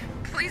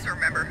 Please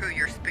remember who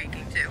you're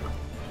speaking to.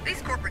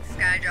 These corporate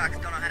skyjocks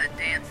don't know how to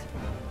dance,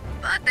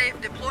 but they've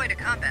deployed a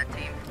combat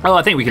team. Oh,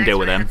 I think we can deal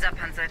with them. Heads up,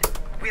 Hunted.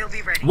 We'll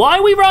be ready. Why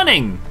are we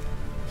running?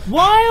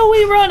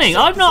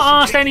 I've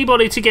not asked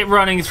anybody to get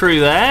running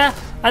through there.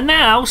 And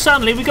now,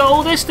 suddenly, we got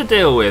all this to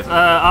deal with.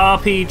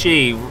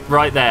 RPG,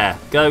 right there.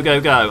 Go.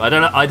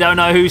 I don't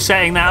know who's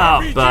setting that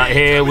up, but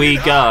here we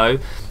go.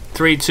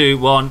 3, 2,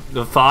 1,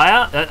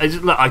 fire.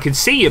 Look, I can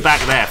see you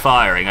back there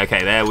firing.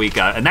 Okay, there we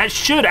go. And that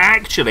should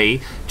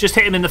actually just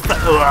hit him in the...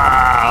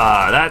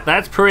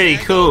 That's pretty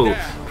cool.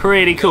 Can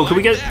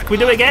we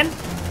do it again?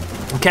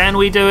 Can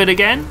we do it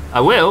again?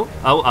 I will.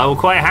 I will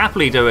quite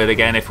happily do it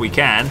again if we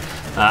can.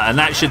 And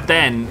that should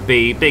then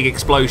be big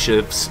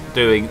explosives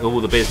doing all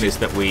the business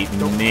that we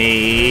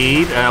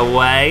need.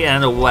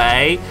 And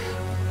away.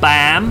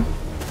 Bam.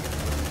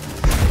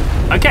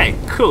 Okay,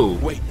 cool.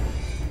 Wait.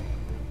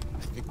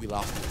 I think we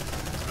lost him.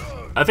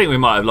 I think we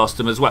might have lost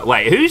him as well.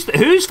 Wait,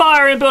 who's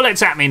firing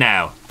bullets at me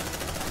now?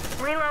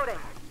 Reloading.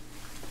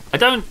 I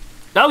don't...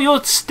 Oh,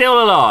 you're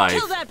still alive.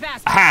 Kill that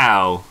bastard.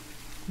 How?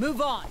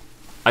 Move on.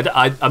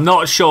 I'm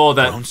not sure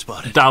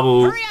that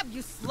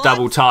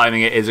double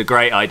timing it is a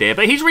great idea,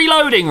 but he's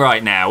reloading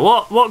right now.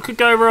 What could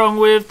go wrong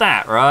with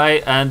that,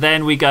 right? And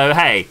then we go,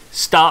 hey,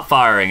 start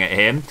firing at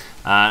him.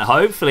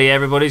 Hopefully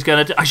everybody's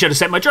going to... I should have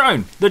sent my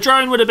drone. The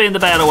drone would have been the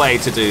better way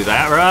to do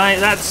that, right?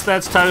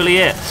 That's totally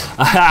it.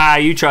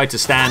 You tried to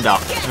stand up.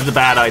 It was a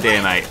bad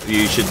idea, mate.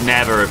 You should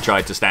never have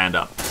tried to stand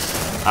up.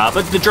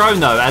 But the drone,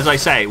 though, as I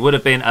say, would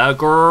have been a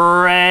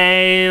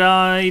great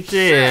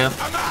idea.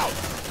 I'm out.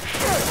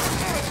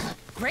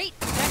 Great.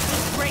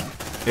 That's great.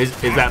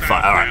 Is that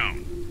fine? All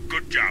right.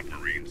 Good job,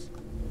 Marines.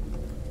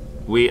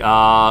 We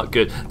are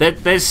good.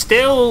 There's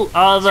still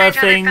other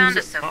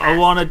things I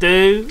want to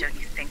do. Don't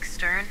you think,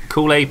 Stern?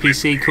 Cool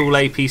APC.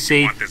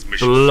 You want this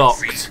mission to Blocked.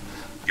 succeed,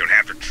 you'll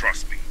have to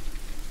trust me.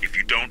 If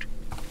you don't,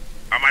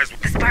 I might as well...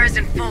 The spire's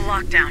in full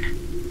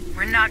lockdown.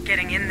 We're not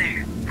getting in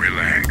there.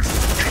 Relax.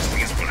 Trust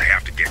means we'll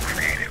have to get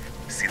creative.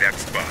 See that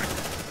spot?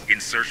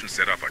 Insertion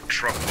set off a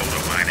truckload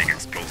of mining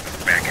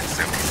explosives back in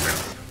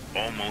 77.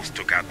 Almost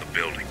took out the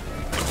building,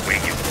 but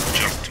Wagon was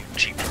just too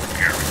cheap to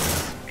repair it.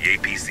 The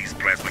APC's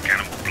plasma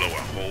cannon will blow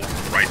a hole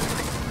right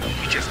through.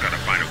 We just gotta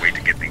find a way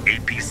to get the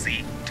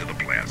APC to the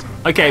plaza.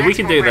 Okay, we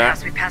can do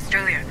that. We passed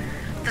earlier.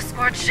 The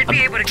squad should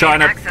be able to Trying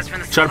gain to access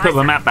from the try to put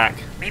my supply map back.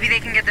 side. Maybe they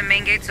can get the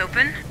main gates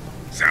open.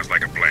 Sounds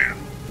like a plan.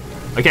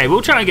 Okay,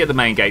 we'll try and get the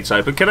main gates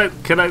open. Can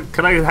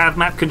I have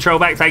map control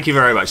back? Thank you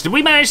very much. Did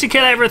we manage to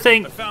kill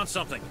everything? I found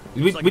something.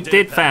 We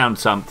did found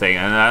something,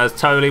 and that's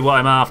totally what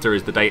I'm after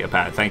is the data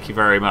pad. Thank you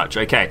very much.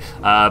 Okay,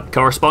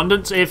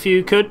 correspondence, if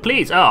you could,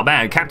 please. Oh,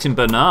 man, Captain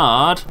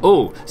Bernard.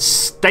 Oh,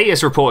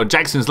 status report at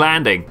Jackson's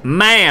Landing.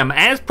 Ma'am,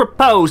 as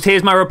proposed,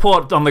 here's my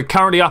report on the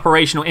currently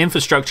operational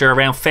infrastructure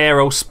around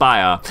Pharos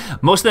Spire.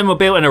 Most of them were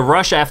built in a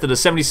rush after the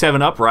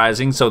 77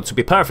 uprising, so to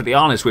be perfectly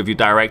honest with you,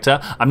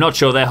 Director, I'm not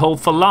sure they'll hold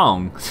for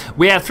long.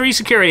 We have 3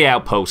 security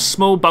outposts,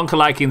 small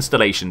bunker-like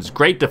installations,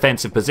 great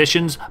defensive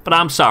positions, but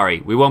I'm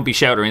sorry, we won't be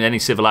sheltering any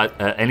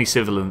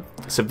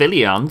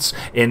civilians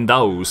in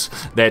those.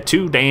 They're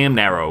too damn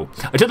narrow.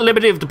 I took the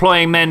liberty of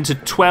deploying men to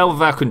 12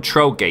 of our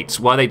control gates.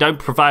 While they don't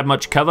provide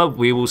much cover,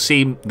 we will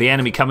see the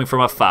enemy coming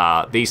from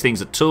afar. These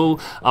things are tool.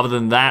 Other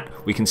than that,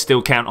 we can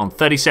still count on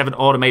 37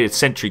 automated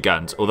sentry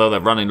guns, although they're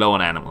running low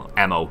on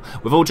ammo.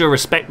 With all due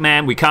respect,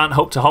 man, we can't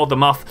hope to hold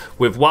them off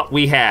with what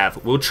we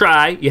have. We'll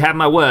try, you have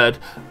my word,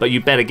 but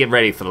you better get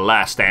ready for the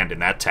last stand in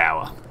that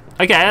tower.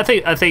 Okay,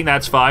 I think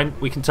that's fine.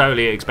 We can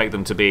totally expect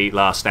them to be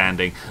last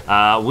standing.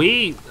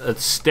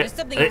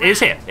 It is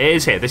here. It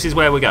is here. This is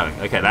where we're going.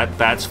 Okay,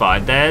 that's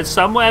fine. There's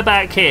somewhere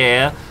back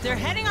here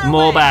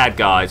more bad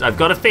guys. I've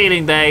got a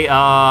feeling they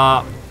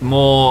are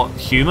more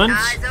humans.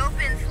 Eyes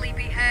open,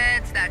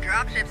 sleepyheads. That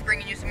dropship's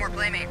bringing you some more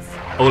playmates.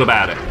 All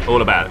about it.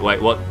 All about it.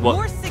 Wait, what?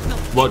 More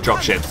signals. What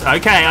dropships?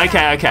 Okay.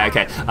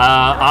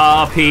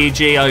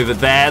 RPG over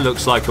there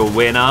looks like a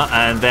winner.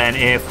 And then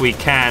if we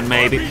can,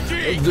 maybe...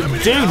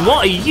 Dude,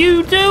 what are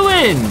you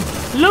doing?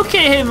 Look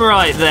at him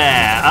right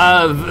there.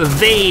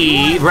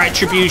 The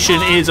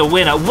Retribution is a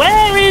winner.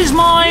 Where is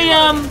my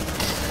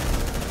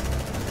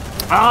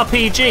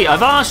RPG?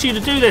 I've asked you to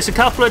do this a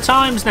couple of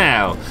times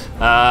now.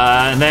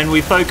 And then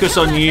we focus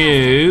on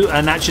you,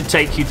 and that should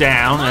take you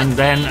down. And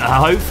then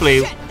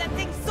hopefully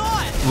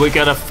we're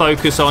going to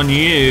focus on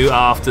you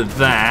after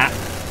that.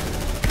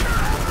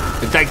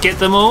 Did that get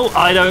them all?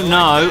 I don't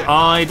know.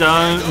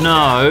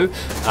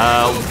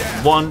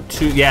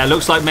 Yeah,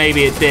 looks like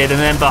maybe it did. And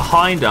then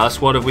behind us,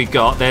 what have we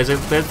got? There's a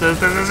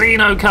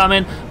Xeno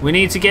coming. We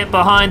need to get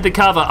behind the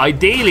cover.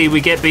 Ideally,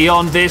 we get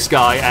beyond this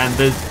guy.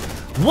 And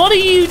what are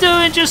you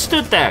doing? Just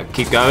stood there.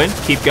 Keep going.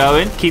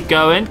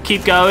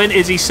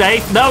 Is he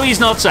safe? No, he's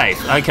not safe.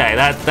 Okay,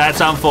 that's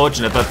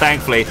unfortunate. But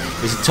thankfully,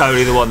 this is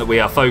totally the one that we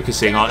are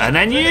focusing on. And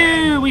then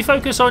you, we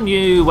focus on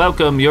you.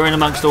 Welcome. You're in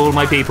amongst all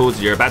my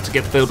peoples. You're about to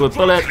get filled with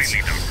bullets.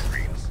 It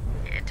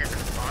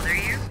doesn't bother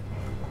you?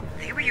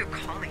 They were your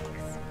colleagues.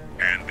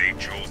 And they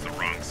chose the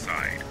wrong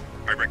side.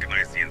 I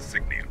recognize the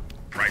insignia.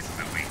 Price is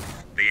elite.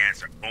 They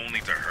answer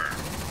only to her.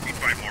 We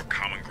find more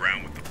common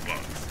ground with the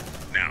bugs.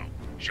 Now,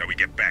 shall we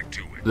get back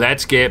to it?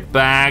 Let's get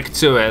back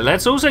to it.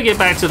 Let's also get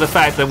back to the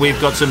fact that we've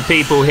got some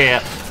people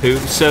here who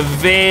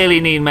severely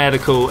need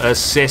medical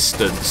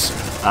assistance.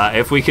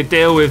 If we could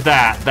deal with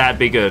that, that'd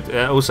be good.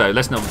 Also,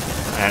 let's not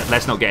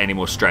get any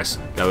more stress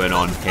going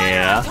on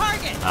here.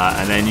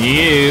 And then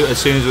you, as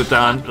soon as we're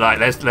done, like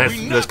let's go.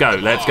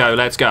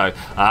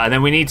 And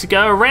then we need to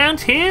go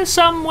around here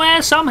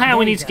somewhere. Somehow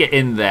we need to get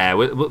in there.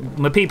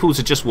 My peoples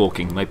are just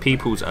walking. We're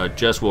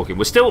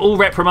still all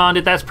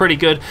reprimanded. That's pretty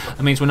good.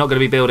 That means we're not going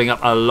to be building up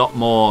a lot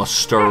more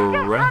stress. We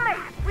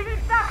need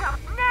backup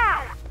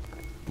now.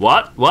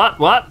 What?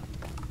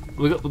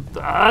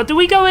 Do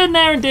we go in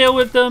there and deal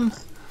with them?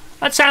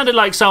 That sounded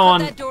like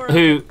someone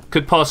who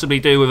could possibly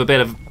do with a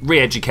bit of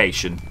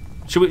re-education.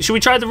 Should we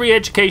try the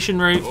re-education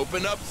route?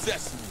 Open up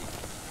sesame.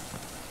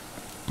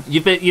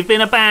 You've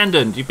been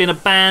abandoned. You've been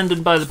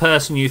abandoned by the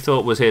person you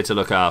thought was here to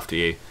look after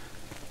you.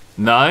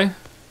 No?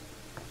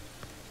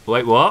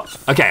 Wait, what?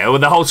 Okay, well,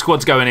 the whole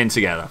squad's going in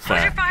together. Hold your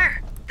Fair.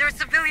 fire. There are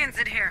civilians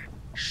in here.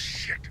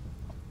 Shit.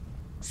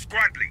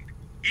 Squad lead,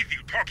 either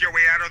you talk your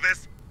way out of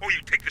this, or you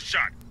take the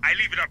shot. I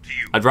leave it up to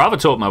you. I'd rather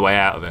talk my way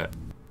out of it.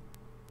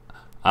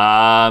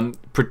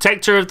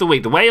 Protector of the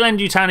weak. The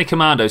Wayland Yutani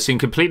Commando seemed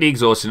completely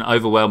exhausted and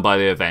overwhelmed by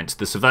the event.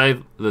 The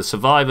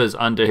survivors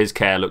under his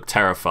care look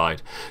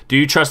terrified. Do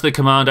you trust the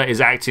commander is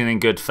acting in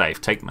good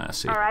faith? Take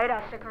mercy. All right,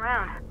 I'll stick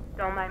around.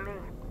 Don't mind me.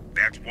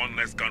 That's one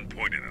less gun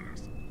pointed at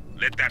us.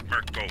 Let that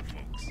merc go,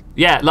 folks.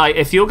 Yeah, like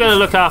if you're going to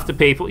look after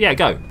people, yeah,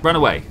 go, run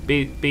away,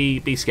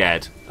 be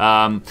scared.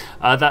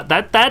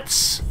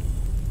 That's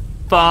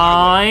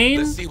fine.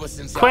 Let's see what's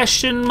inside.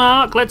 Question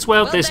mark. Let's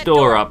weld this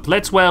door up.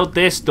 Let's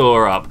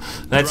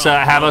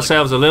have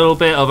ourselves a little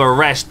bit of a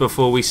rest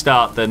before we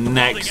start the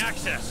next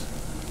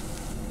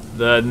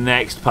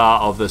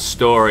part of the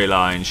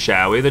storyline,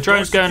 shall we? The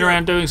drone's going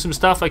around doing some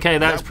stuff. Okay,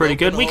 that's pretty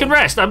good. We can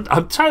rest. I'm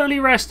totally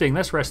resting.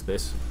 Let's rest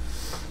this.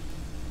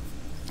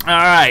 All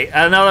right,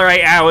 another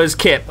 8 hours,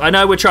 Kip. I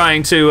know we're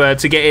trying to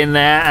get in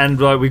there, and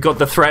we've got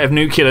the threat of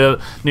nuclear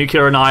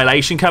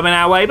annihilation coming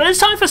our way, but it's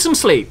time for some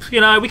sleep.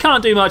 You know, we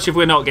can't do much if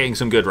we're not getting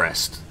some good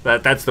rest.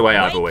 That's the way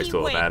I've always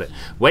thought about it.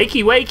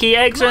 Wakey,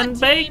 eggs and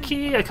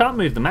bakey. I can't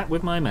move the map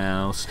with my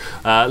mouse.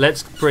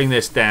 Let's bring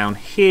this down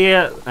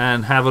here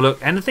and have a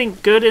look. Anything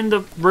good in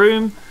the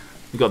room?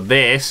 We've got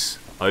this.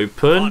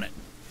 Open.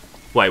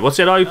 Wait, what's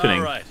it opening?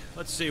 All right,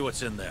 let's see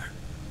what's in there.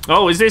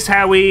 Oh, is this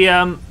how we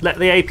let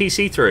the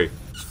APC through?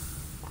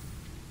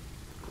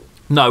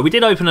 No, we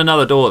did open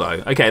another door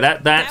though. Okay,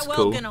 that's well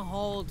cool. Gonna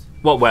hold.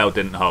 What well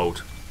didn't hold?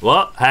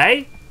 What?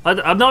 Hey?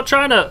 I'm not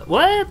trying to...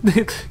 What?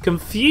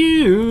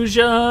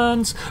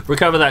 Confusions.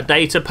 Recover that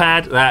data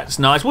pad. That's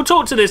nice. We'll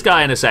talk to this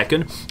guy in a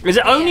second. Is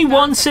it only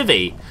one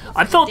civvy?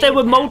 I thought there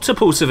were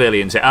multiple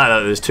civilians here.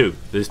 No, there's two.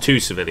 There's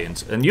two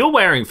civilians. And you're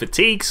wearing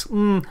fatigues?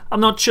 I'm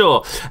not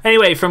sure.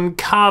 Anyway, from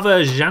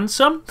Carver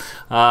Jansson.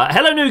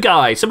 Hello, new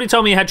guy. Somebody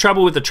told me you had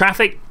trouble with the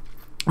traffic.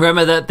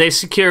 Remember that this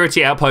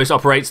security outpost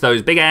operates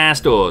those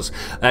big-ass doors.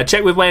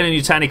 Check with Wayland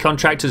Yutani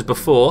contractors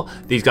before.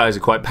 These guys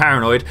are quite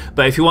paranoid.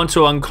 But if you want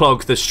to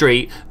unclog the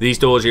street, these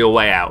doors are your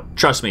way out.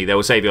 Trust me, they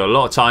will save you a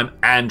lot of time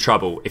and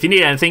trouble. If you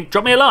need anything,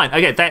 drop me a line.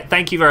 Okay,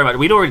 thank you very much.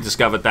 We'd already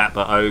discovered that,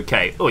 but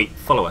okay. Oi,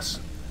 follow us.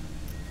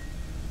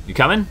 You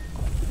coming?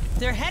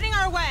 They're heading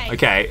our way.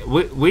 Okay,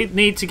 we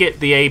need to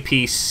get the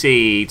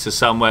APC to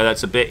somewhere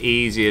that's a bit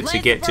easier to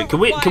get to.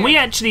 Can we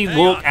actually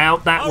walk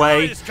out that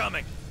way?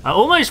 Coming. I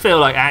almost feel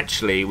like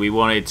actually we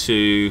wanted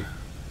to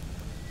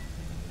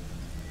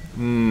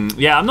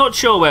Yeah, I'm not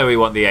sure where we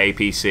want the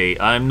APC.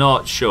 I'm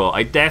not sure.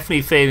 I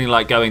definitely feeling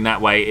like going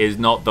that way is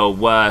not the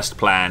worst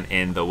plan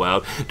in the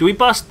world. Do we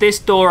bust this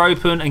door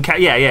open and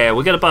yeah,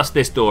 we're going to bust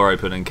this door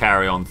open and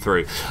carry on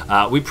through.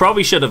 We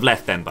probably should have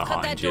left them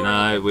behind, you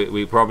know.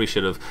 We probably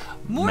should have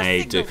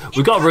made do.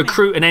 We've got a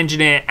recruit, an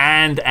engineer,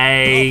 and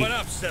a... Open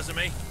up,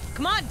 Sesame.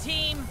 Come on,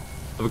 team.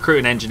 A recruit,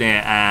 an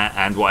engineer,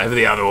 and whatever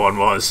the other one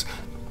was.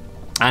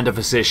 And a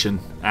physician.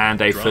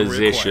 And a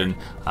physician.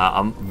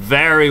 I'm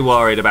very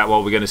worried about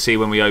what we're going to see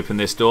when we open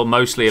this door.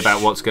 Mostly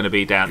about what's going to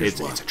be down. It's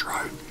a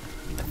drone.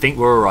 I think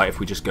we're all right if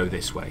we just go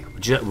this way.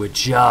 We're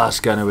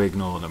just going to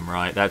ignore them,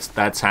 right?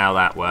 That's how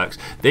that works.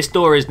 This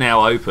door is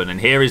now open,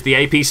 and here is the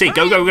APC.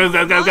 Go, go, go,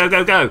 go, go, go,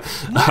 go, go.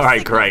 All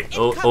right, great.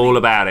 All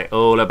about it.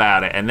 All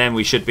about it. And then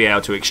we should be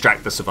able to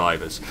extract the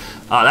survivors.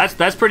 Oh,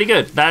 that's pretty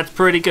good. That's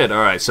pretty good.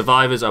 All right,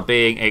 survivors are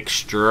being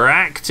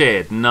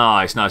extracted.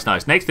 Nice, nice,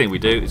 nice. Next thing we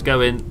do is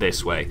go in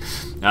this way.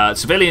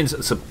 Civilians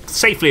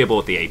safely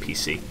aboard the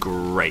APC.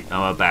 Great.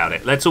 I'm about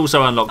it. Let's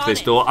also unlock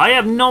this door. I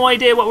have no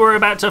idea what we're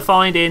about to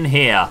find in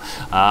here.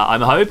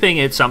 I'm hoping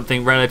it's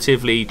something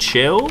relatively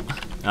chill.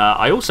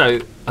 I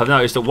also have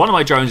noticed that one of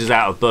my drones is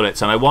out of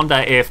bullets, and I wonder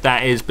if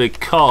that is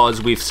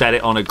because we've set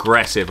it on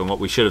aggressive, and what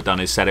we should have done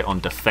is set it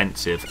on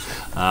defensive.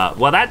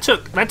 Well, that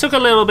took a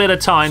little bit of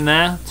time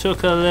there.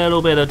 Took a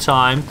little bit of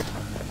time.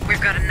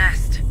 We've got a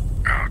nest.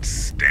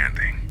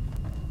 Outstanding.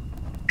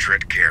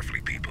 Tread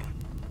carefully, people.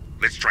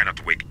 Let's try not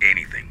to wake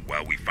anything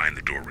while we find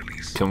the door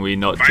release. Can we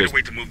not find just a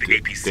way to move the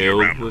APC deal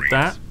around with Marines.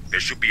 that?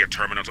 There should be a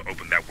terminal to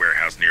open that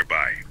warehouse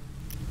nearby.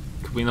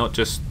 Could we not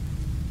just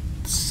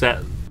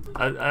set...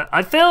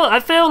 I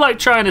feel like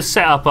trying to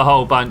set up a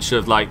whole bunch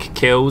of like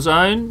kill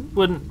zone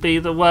wouldn't be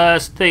the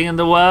worst thing in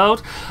the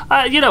world.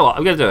 You know what?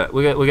 I'm gonna do it.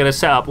 We're gonna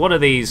set up one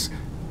of these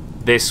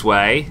this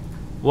way,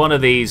 one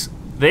of these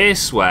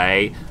this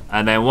way,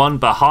 and then one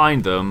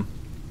behind them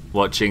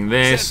watching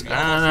this,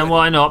 and then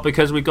why not,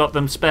 because we got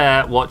them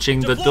spare, watching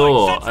the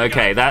door.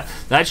 Okay,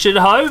 that should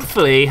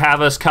hopefully have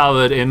us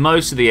covered in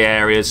most of the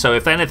areas, so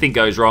if anything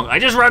goes wrong, I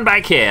just run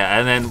back here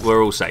and then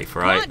we're all safe,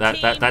 right?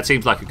 That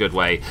seems like a good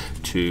way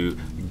to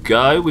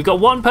go. We've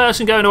got one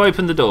person going to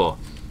open the door.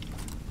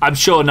 I'm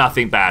sure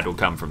nothing bad will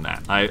come from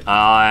that.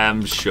 I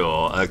am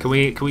sure. Can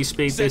we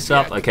speed this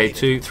up? Okay,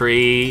 2,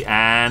 3,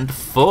 and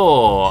 4.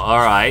 All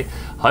right.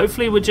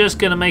 Hopefully we're just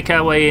gonna make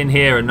our way in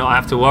here and not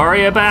have to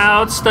worry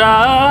about stuff.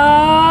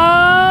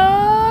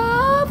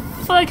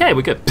 Okay,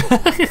 we're good.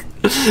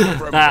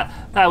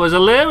 that was a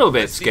little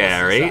bit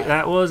scary.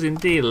 That was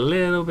indeed a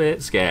little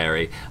bit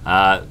scary.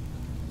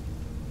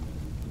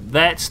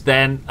 Let's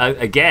then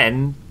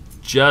again.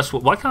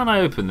 Why can't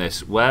I open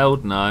this? Well,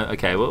 no.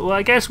 Okay. Well,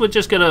 I guess we're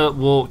just gonna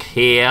walk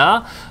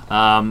here.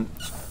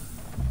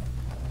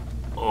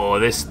 Oh,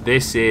 this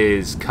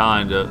is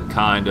kind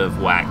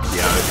of whack,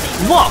 yo.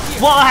 What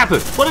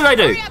happened? What did I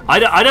do?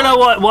 I don't know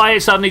why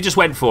it suddenly just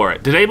went for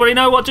it. Did anybody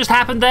know what just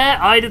happened there?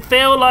 I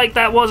feel like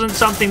that wasn't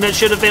something that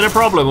should have been a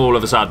problem all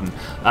of a sudden.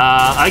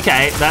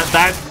 Okay,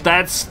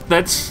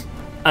 that's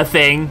a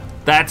thing.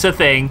 That's a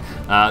thing.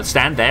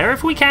 Stand there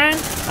if we can,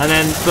 and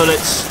then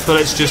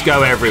bullets just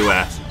go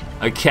everywhere.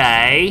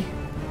 Okay.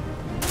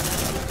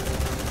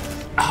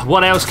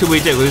 What else can we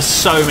do? There's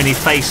so many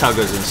face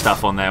huggers and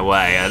stuff on their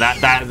way.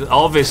 That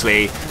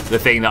obviously the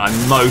thing that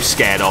I'm most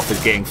scared of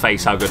is getting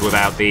face huggered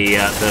without the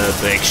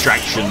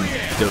extraction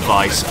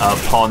device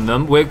upon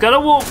them. We're gonna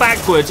walk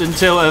backwards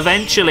until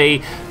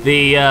eventually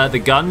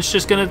the gun's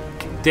just gonna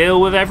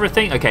deal with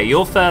everything. Okay,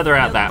 you're further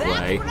out that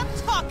way.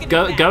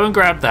 Go and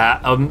grab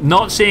that. I'm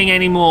not seeing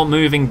any more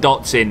moving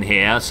dots in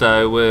here,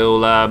 so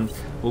we'll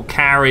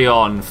carry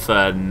on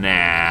for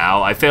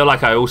now. I feel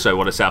like I also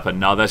want to set up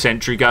another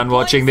sentry gun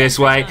watching this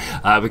way,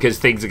 because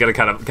things are going to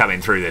kind of come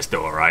in through this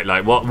door, right?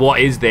 Like, what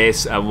is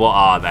this and what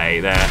are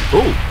they? They're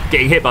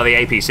getting hit by the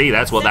APC.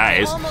 That's what that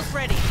is. Almost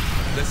ready.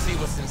 Let's see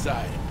what's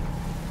inside.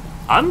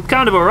 I'm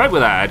kind of alright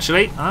with that,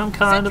 actually. I'm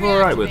kind of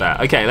alright with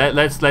that. Okay,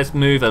 let's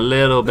move a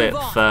little bit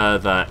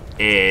further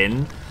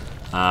in.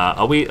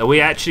 Are we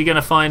actually going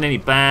to find any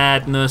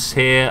badness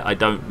here? I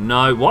don't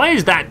know. Why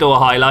is that door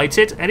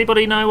highlighted?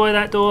 Anybody know why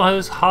that door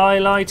is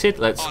highlighted?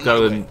 Let's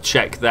go and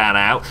check that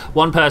out.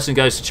 One person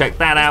goes to check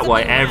that out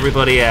while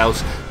everybody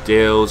else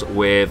deals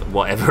with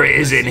whatever it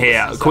is in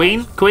here.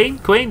 Queen? Queen?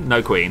 Queen?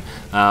 No queen.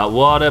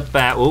 What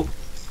about...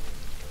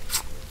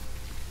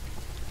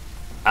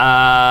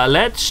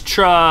 let's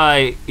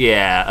try,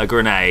 a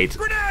grenade.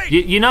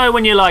 You know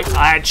when you're like,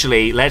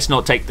 actually, let's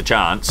not take the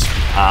chance.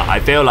 I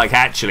feel like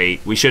actually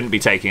we shouldn't be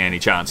taking any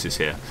chances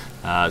here.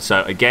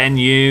 So again,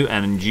 you,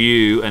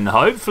 and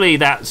hopefully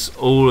that's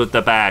all of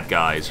the bad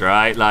guys,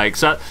 right? Like,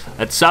 so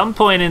at some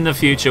point in the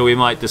future we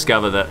might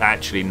discover that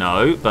actually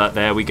no, but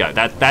there we go.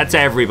 That's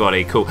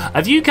everybody. Cool.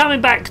 Have you coming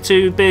back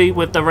to be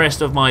with the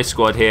rest of my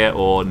squad here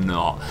or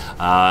not?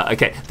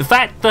 Okay. The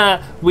fact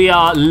that we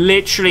are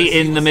literally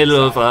in the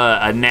middle of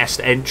a nest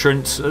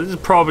entrance is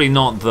probably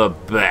not the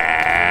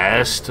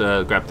best.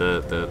 Grab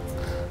the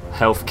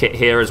health kit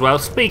here as well.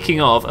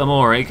 Speaking of,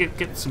 Amori,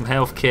 get some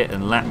health kit,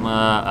 and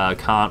Latma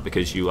can't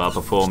because you are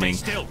performing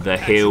the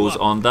heals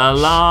on the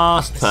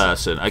last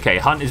person. Okay,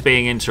 hunt is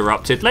being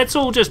interrupted. Let's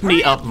all just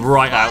meet up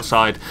right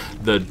outside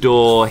the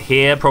door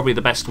here. Probably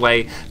the best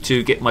way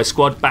to get my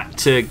squad back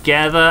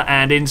together.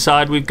 And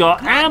inside we've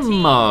got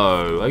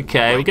ammo.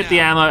 Okay, we'll get the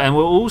ammo, and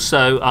we'll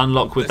also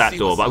unlock with that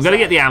door. But I'm going to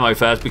get the ammo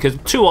first because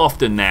too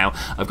often now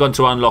I've gone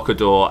to unlock a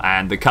door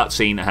and the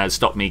cutscene has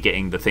stopped me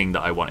getting the thing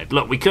that I wanted.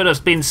 Look, we could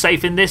have been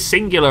safe in this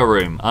singular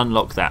room.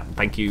 Unlock that.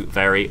 Thank you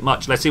very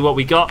much. Let's see what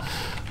we got.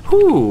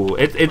 Ooh,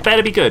 it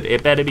better be good.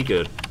 It better be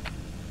good.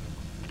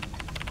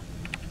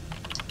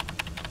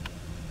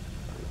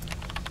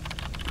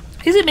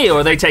 Is it me, or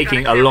are they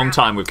taking a long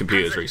time with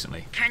computers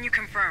recently? Can you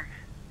confirm?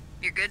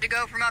 You're good to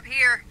go from up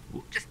here.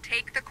 Just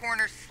take the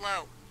corners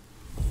slow.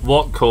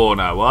 What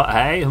corner? What?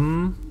 Hey?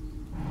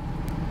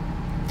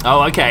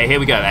 Oh, okay, here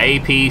we go.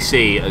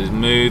 APC is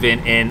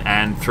moving in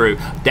and through.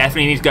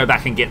 Definitely need to go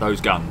back and get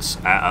those guns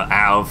out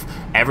of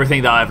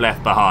everything that I've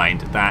left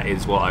behind. That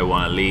is what I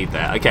want to leave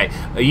there. Okay,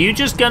 are you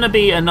just going to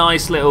be a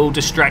nice little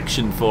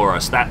distraction for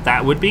us?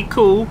 That would be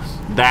cool.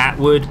 That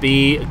would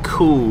be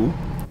cool.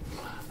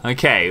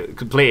 Okay,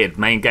 completed.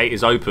 Main gate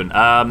is open.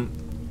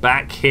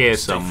 Back here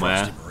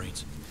somewhere.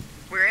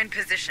 We're in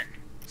position.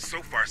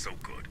 So far, so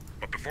good.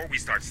 But before we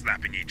start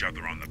slapping each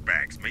other on the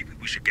backs, maybe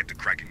we should get to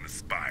cracking the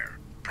spire.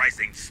 Price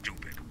ain't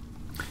stupid.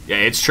 Yeah,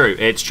 it's true.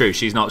 It's true.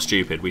 She's not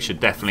stupid. We should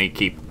definitely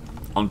keep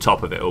on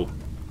top of it all.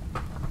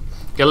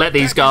 Gonna let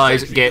these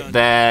guys get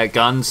their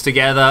guns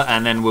together,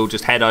 and then we'll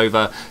just head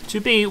over to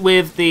be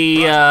with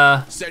the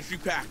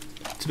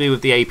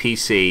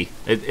APC.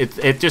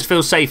 It just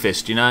feels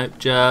safest, you know.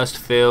 Just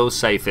feels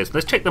safest.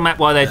 Let's check the map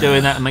while they're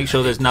doing that and make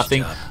sure there's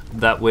nothing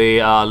that we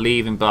are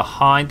leaving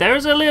behind. There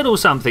is a little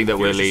something that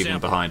we're leaving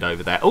behind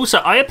over there. Also,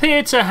 I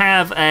appear to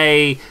have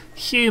a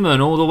human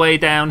all the way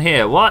down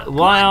here.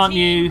 Why aren't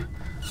you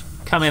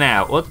coming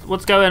out?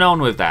 What's going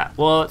on with that?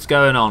 What's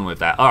going on with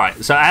that? All right,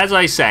 so as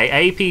I say,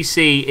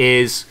 APC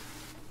is...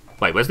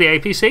 Wait, where's the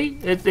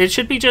APC? It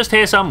should be just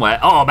here somewhere.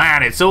 Oh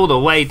man, it's all the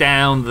way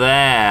down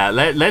there.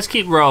 Let's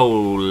keep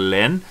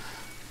rolling.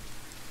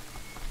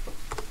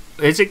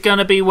 Is it going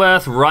to be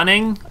worth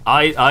running?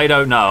 I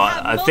don't know.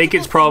 I think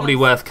it's probably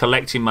worth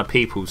collecting my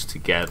peoples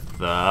together.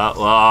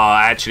 Oh,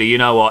 actually, you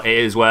know what? It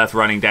is worth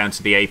running down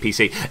to the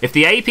APC. If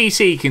the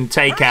APC can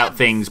take out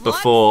things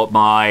before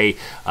my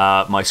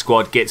my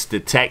squad gets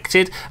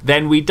detected,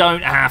 then we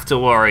don't have to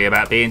worry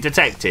about being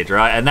detected,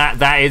 right? And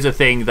that is a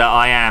thing that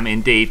I am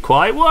indeed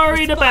quite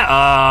worried about.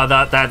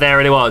 Oh, there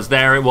it was.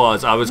 There it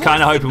was. I was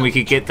kind of hoping we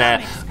could get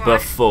there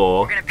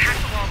before. We're gonna pack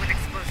the wall with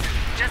explosives,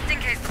 just in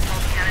case the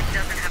pulse cannon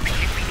doesn't have the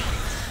kick we need.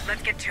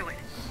 Let's get to it.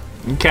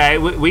 Okay,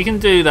 we can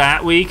do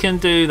that. We can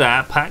do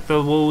that. Pack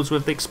the walls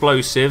with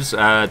explosives.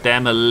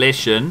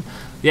 Demolition.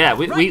 Yeah,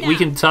 we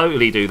can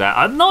totally do that.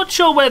 I'm not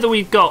sure whether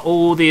we've got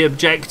all the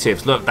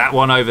objectives. Look, that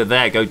one over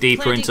there. Go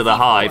deeper into the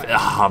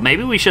hive.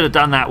 Maybe we should have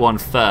done that one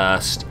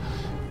first.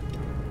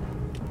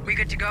 We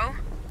good to go?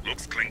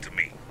 Looks clean to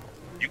me.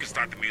 You can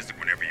start the music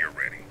whenever you're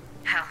ready.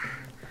 Hell,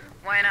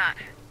 why not?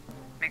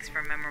 Makes for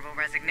a memorable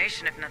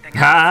resignation if nothing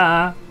else.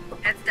 Ha!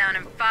 Heads down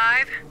in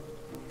 5,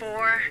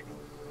 4,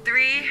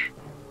 3,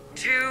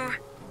 2,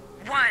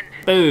 1.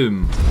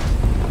 Boom.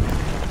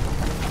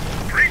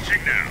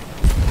 Preaching now.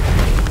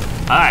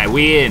 Alright,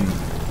 we in.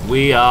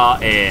 We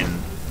are in.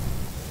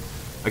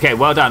 Okay,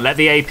 well done. Let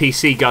the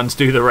APC guns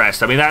do the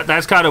rest. I mean,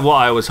 that's kind of what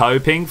I was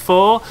hoping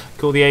for.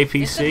 Call the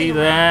APC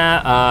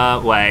there.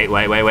 Wait.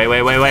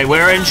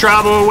 We're in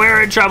trouble.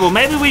 We're in trouble.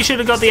 Maybe we should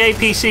have got the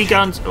APC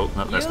guns. Oh,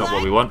 no, that's not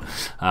what we want.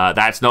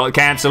 That's not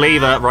cancel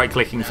either.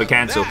 Right-clicking for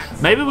cancel.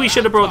 Maybe we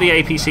should have brought the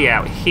APC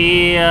out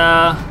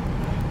here.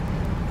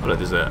 Oh, look,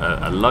 there's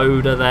a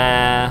loader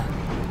there.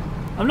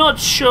 I'm not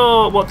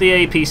sure what the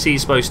APC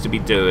is supposed to be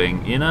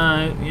doing. You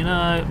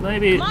know,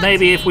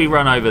 maybe if we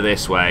run over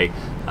this way,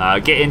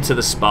 get into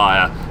the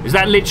spire. Is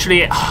that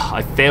literally it?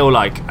 I feel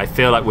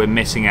like we're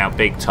missing out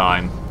big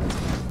time.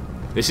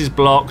 This is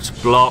blocked.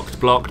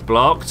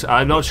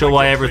 I'm not sure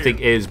why everything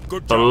is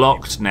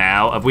blocked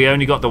now. Have we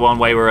only got the one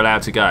way we're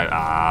allowed to go?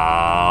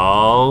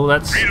 Oh,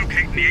 that's...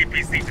 Relocating the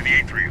APC to the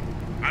atrium.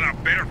 I'll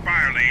have better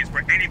fire lanes for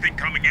anything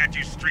coming at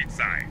you street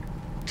side.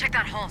 Check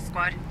that hall,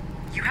 squad.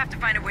 You have to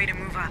find a way to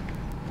move up.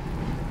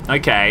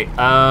 Okay.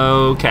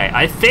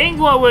 I think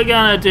what we're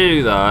gonna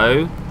do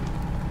though.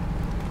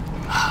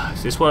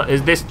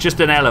 Is this just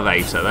an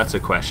elevator? That's a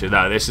question.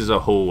 No, this is a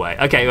hallway.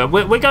 Okay,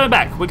 we're going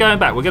back. We're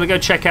gonna go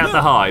check out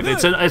the hive.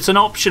 It's an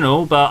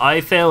optional, but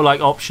I feel like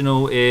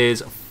optional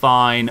is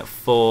fine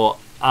for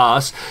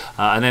us.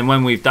 And then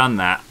when we've done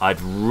that,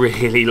 I'd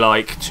really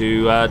like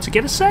to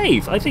get a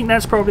save. I think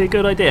that's probably a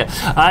good idea.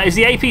 Is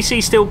the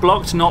APC still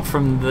blocked? Not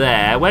from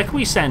there. Where can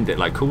we send it?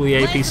 Like, call the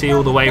APC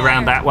all the way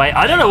around that way?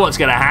 I don't know what's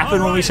going to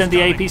happen when we send the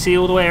APC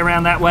all the way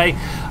around that way.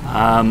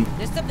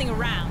 There's something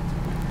around.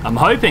 I'm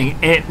hoping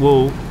it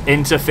will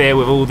interfere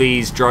with all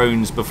these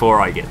drones before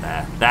I get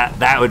there.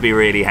 That would be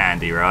really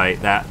handy, right?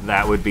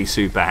 That would be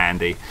super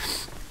handy.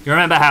 You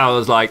remember how I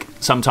was like,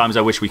 sometimes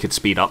I wish we could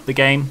speed up the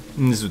game?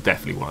 And this was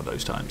definitely one of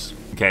those times.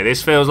 Okay,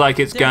 this feels like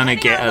it's gonna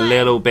get a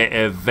little bit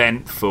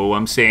eventful.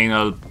 I'm seeing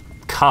a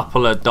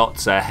couple of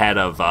dots ahead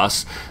of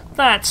us.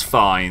 That's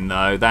fine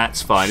though,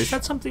 that's fine. Is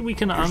that something we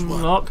can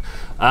unlock?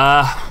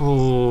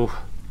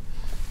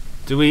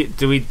 Do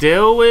we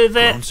deal with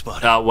it?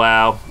 Oh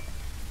wow.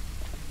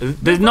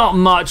 There's not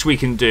much we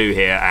can do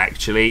here,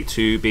 actually,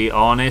 to be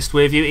honest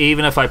with you.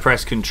 Even if I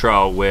press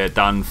control, we're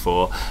done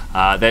for.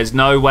 There's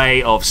no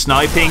way of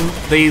sniping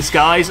these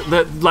guys.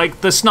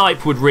 The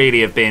snipe would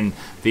really have been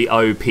the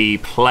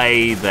OP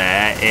play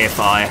there if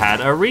I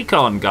had a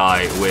recon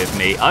guy with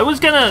me. I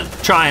was gonna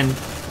try and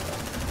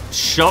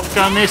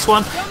shotgun this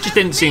one, just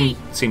didn't seem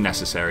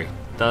necessary.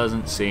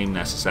 Doesn't seem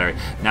necessary.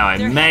 Now I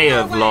may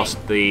have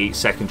lost the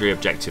secondary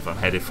objective I'm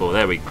headed for.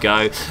 There we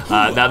go.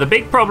 Now the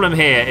big problem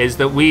here is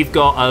that we've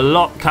got a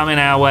lot coming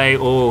our way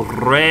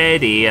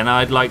already, and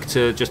I'd like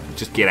to just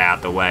get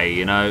out the way,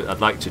 you know. I'd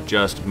like to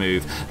just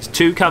move. There's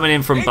two coming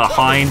in from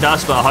behind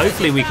us, but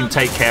hopefully we can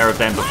take care of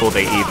them before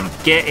they even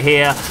get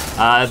here.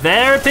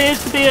 There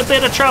appears to be a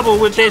bit of trouble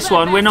with this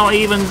one. We're not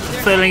even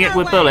filling it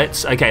with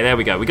bullets. Okay, there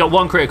we go. We got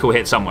one critical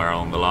hit somewhere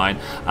along the line.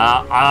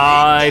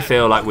 I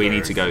feel like we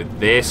need to go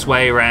this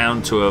way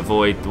around to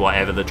avoid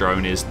whatever the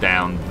drone is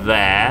down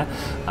there.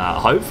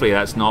 Hopefully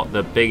that's not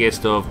the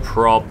biggest of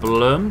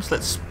problems.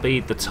 Let's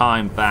speed the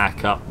time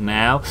back up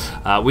now.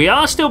 We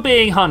are still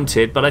being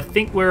hunted, but I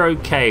think we're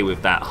okay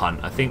with that hunt.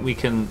 I think we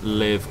can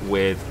live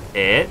with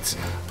it.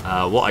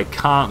 What I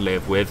can't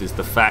live with is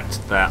the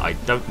fact that I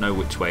don't know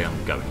which way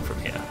I'm going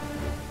from here.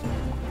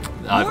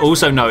 I've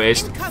also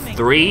noticed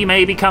 3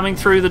 maybe coming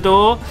through the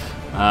door.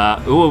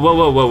 Whoa, whoa,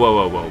 whoa, whoa, whoa,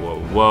 whoa, whoa,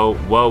 whoa,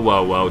 whoa,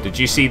 whoa, whoa. Did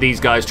you see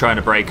these guys trying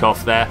to break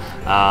off there?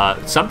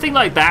 Something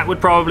like that would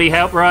probably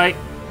help, right?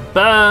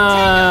 Burn!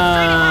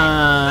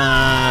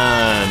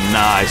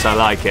 Nice, I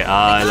like it,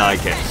 I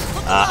like it.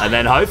 And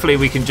then hopefully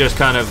we can just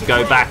kind of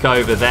go back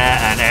over there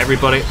and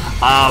everybody...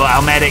 Oh,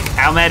 our medic,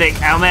 our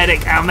medic, our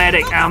medic, our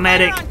medic, our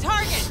medic.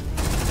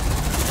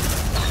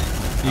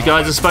 You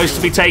guys are supposed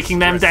to be taking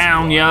them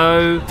down,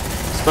 yo.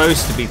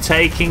 Supposed to be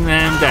taking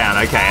them down.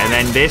 Okay, and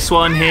then this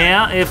one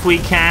here, if we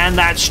can.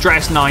 That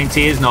stress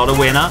 90 is not a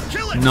winner.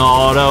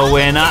 Not a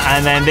winner.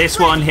 And then this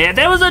one here.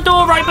 There was a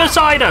door right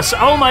beside us.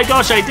 Oh my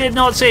gosh, I did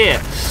not see it.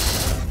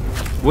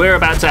 We're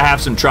about to have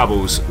some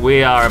troubles.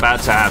 We are about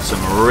to have some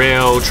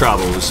real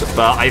troubles.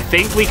 But I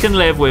think we can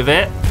live with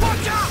it.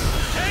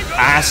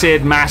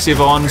 Acid, massive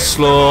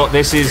onslaught.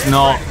 This is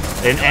not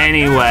in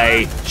any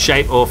way,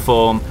 shape or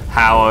form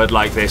how I would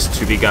like this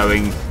to be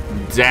going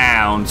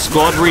down.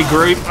 Squad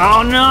regroup.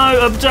 Oh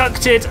no,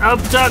 abducted,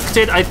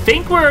 abducted. I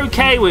think we're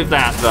okay with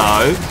that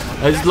though,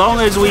 as long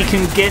as we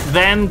can get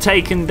them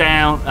taken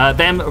down, oh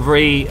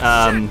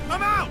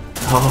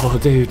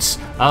dudes,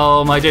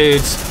 oh my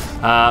dudes,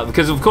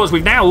 because of course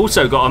we've now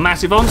also got a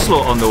massive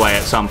onslaught on the way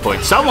at some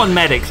point. Someone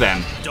medic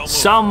them.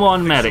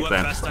 Someone medic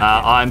them.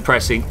 I'm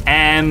pressing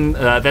M.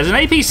 There's an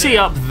APC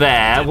up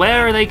there.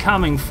 Where are they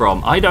coming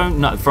from? I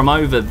don't know. From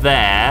over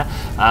there.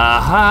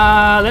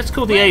 Let's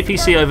call the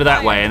APC over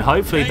that way, and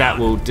hopefully that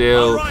will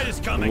deal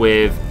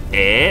with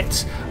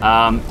it.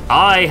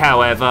 I,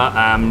 however,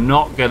 am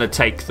not going to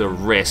take the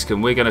risk,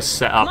 and we're going to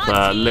set up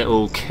a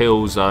little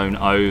kill zone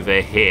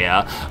over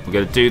here. We're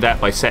going to do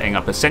that by setting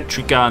up a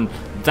sentry gun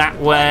that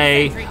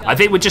way. I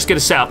think we're just going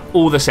to set up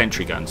all the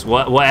sentry guns.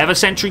 Whatever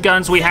sentry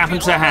guns we happen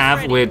to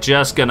have, we're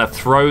just going to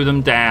throw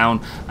them down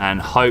and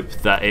hope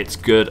that it's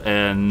good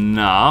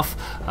enough.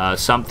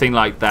 Something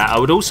like that. I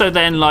would also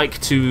then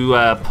like to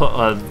put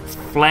a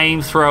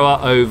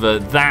flamethrower over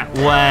that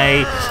way.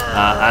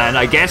 And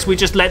I guess we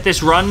just let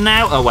this run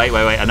now. Oh, wait.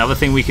 Another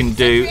thing we can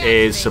do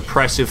is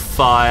suppressive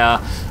fire.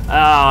 Oh,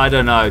 I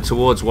don't know,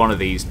 towards one of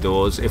these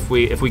doors. If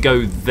we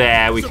go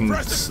there, we can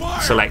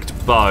select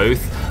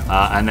both,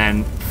 and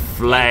then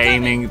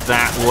flaming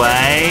that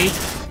way.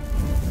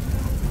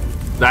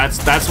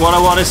 That's what I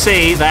want to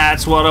see.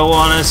 That's what I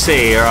want to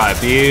see. All right,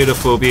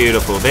 beautiful,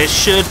 beautiful. This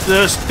should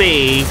just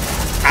be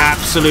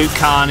absolute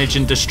carnage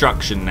and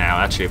destruction now.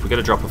 Actually, if we're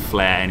going to drop a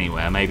flare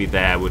anywhere, maybe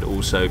there would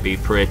also be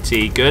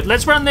pretty good.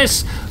 Let's run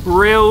this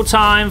real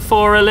time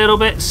for a little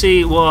bit,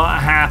 see what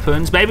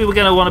happens. Maybe we're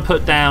going to want to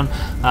put down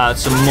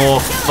some more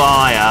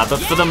fire, but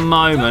for the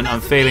moment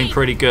I'm feeling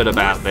pretty good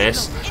about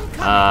this.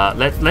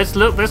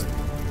 Let's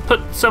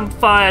put some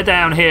fire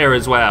down here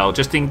as well,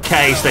 just in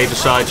case they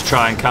decide to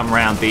try and come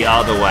around the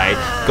other way.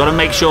 Got to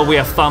make sure we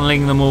are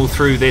funneling them all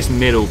through this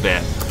middle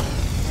bit.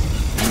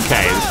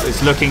 Okay,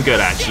 it's looking good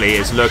actually.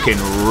 It's looking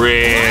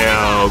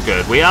real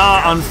good. We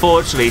are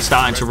unfortunately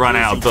starting to run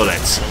out of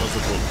bullets.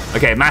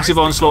 Okay, massive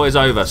onslaught is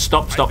over.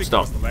 Stop.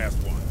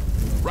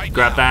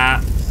 Grab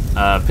that.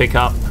 Pick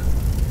up.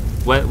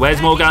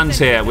 Where's more guns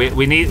here?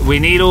 We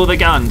need all the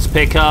guns.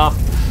 Pick up.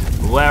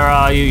 Where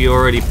are you? You're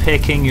already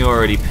picking.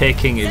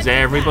 Is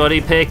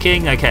everybody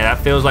picking? Okay, that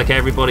feels like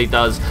everybody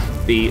does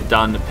be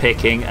done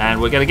picking,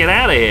 and we're gonna get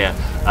out of here.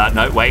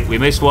 No, wait, we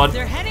missed one.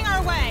 They're heading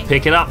our way.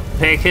 Pick it up.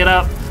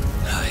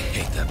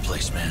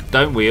 place, man.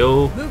 Don't we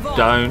all?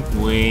 Don't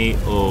we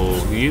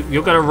all?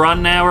 You're gonna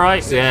run now,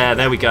 right? Yeah,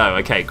 there we go.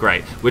 Okay,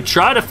 great. We're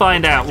trying to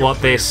find out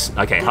what this...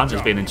 Okay,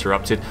 Hunter's been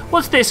interrupted.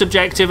 What's this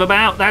objective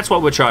about? That's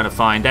what we're trying to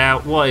find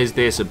out. What is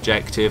this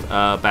objective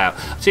about?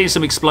 I'm seeing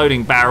some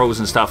exploding barrels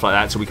and stuff like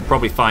that, so we can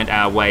probably find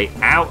our way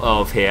out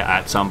of here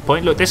at some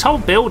point. Look, this whole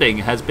building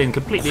has been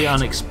completely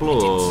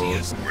unexplored.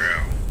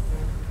 Well,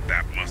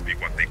 that must be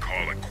what they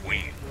call a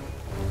queen.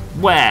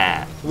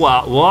 Where?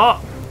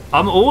 What?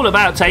 I'm all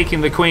about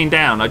taking the queen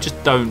down. I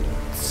just don't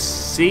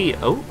see...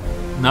 Oh,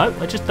 no,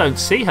 I just don't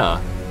see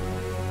her.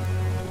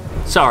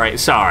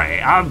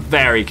 Sorry. I'm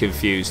very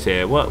confused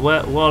here.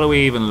 What are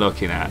we even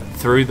looking at?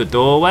 Through the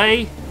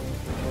doorway?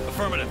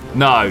 Affirmative.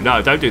 No,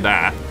 don't do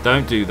that.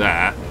 Don't do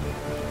that.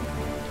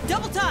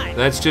 Double time.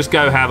 Let's just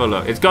go have a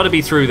look. It's got to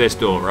be through this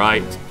door,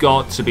 right? It's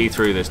got to be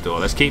through this door.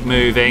 Let's keep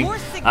moving.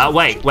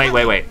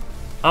 Wait.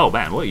 Oh,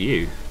 man, what are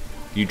you?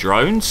 You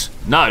drones?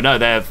 No,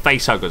 they're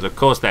face huggers. Of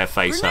course they're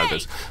face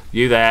huggers.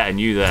 You there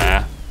and you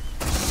there.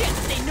 Shit,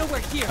 they know we're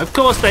here. Of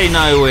course they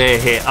know we're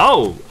here.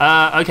 Oh,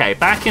 okay,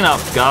 backing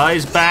up,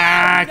 guys.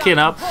 Backing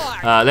up.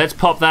 Let's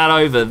pop that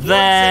over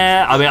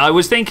there. I mean, I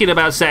was thinking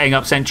about setting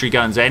up sentry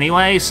guns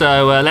anyway,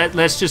 so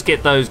let's just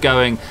get those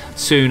going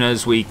soon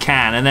as we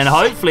can. And then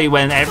hopefully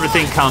when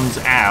everything comes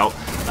out,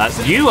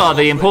 you are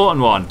the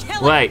important one.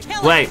 Wait.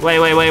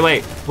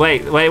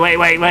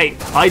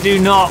 I do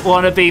not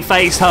want to be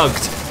face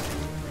hugged.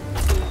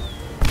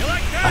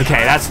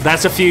 Okay,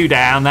 that's a few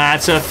down.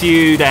 That's a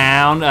few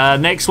down.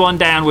 Next one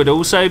down would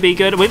also be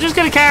good. We're just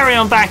going to carry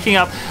on backing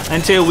up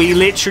until we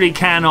literally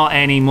cannot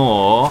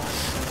anymore.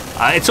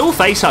 It's all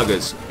face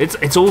huggers.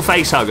 It's all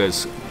face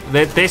huggers.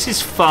 This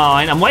is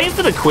fine. I'm waiting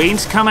for the queen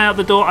to come out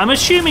the door. I'm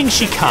assuming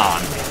she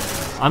can't.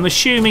 I'm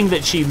assuming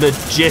that she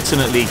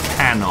legitimately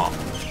cannot.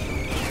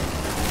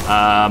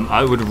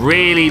 I would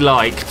really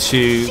like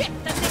to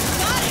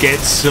get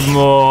some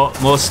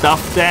more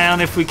stuff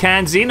down if we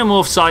can.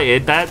 Xenomorph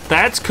sighted.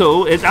 That's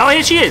cool. Oh,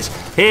 here she is.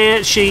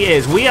 Here she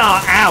is. We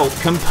are out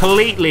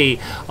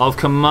completely of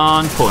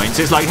command points.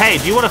 It's like, hey,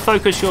 do you want to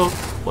focus your...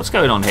 What's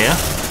going on here?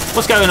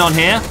 What's going on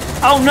here?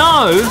 Oh,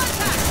 no.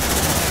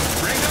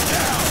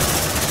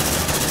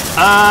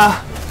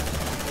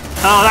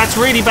 Oh, that's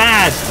really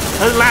bad.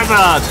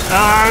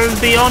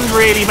 Lazard. Beyond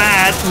really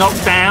bad.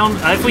 Knocked down.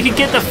 If we could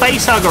get the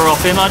face hugger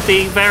off him, I'd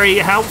be very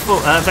helpful,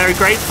 very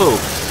grateful.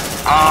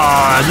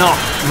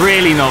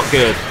 Really not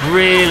good.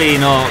 Really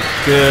not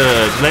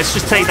good. Let's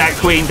just take that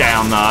queen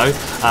down, though.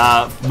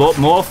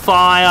 More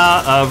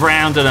fire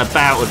around and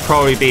about would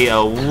probably be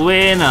a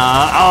winner.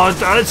 Oh,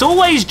 it's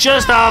always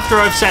just after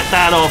I've set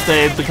that off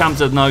that it becomes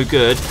a no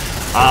good.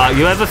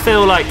 You ever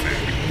feel like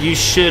you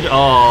should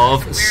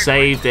have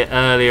saved it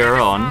earlier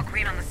on?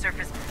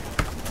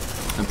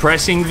 I'm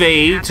pressing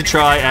V to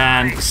try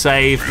and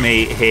save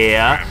me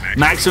here.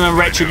 Maximum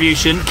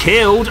retribution.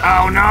 Killed.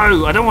 Oh,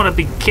 no. I don't want to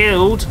be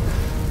killed.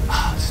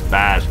 This is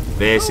bad.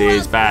 This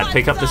is bad.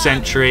 Pick up the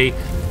sentry.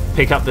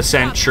 Pick up the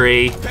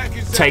sentry.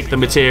 Take the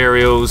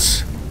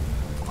materials.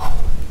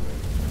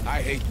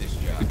 I hate this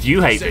job.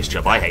 You hate this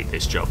job. I hate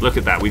this job. Look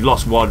at that. We've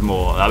lost one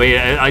more. I mean,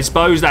 I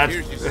suppose that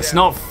it's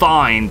not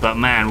fine, but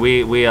man,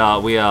 we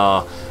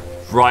are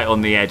right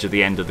on the edge of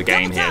the end of the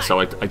game here. So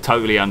I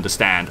totally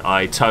understand.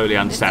 I totally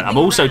understand. I'm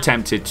also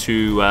tempted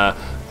to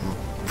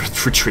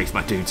retrieve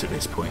my dudes at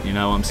this point. You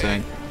know what I'm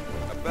saying?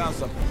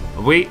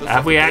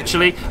 Have we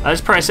actually?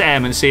 Let's press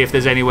M and see if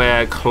there's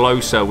anywhere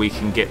closer we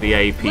can get the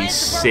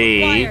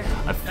APC.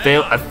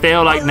 I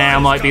feel like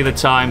now might be the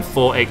time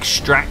for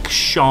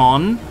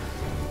extraction.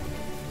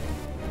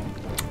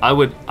 I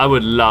would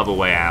love a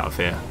way out of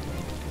here.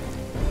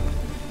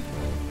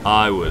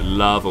 I would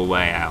love a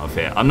way out of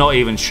here. I'm not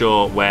even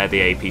sure where the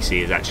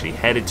APC is actually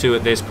headed to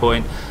at this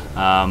point.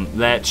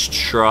 Let's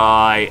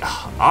try.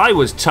 I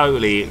was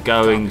totally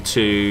going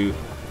to.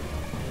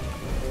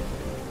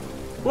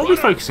 What are we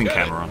focusing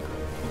camera on?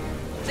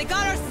 They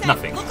got our scent.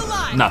 Nothing. Look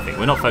alive. Nothing.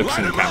 We're not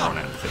focusing the camera on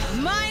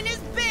anything. Mine is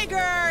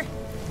bigger.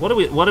 What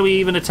are we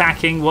even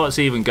attacking? What's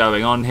even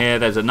going on here?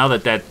 There's another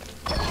dead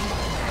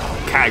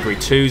Category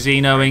 2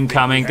 Xeno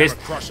incoming. This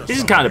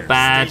is kind of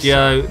bad,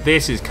 yo.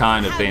 This has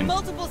kind of been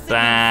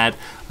bad.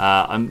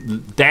 I'm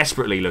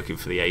desperately looking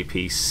for the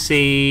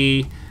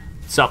APC.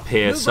 It's up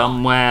here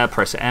somewhere.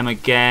 Press M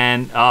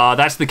again. Oh,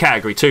 that's the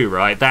Category 2,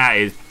 right? That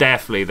is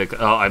definitely the...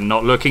 Oh, I'm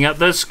not looking at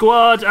the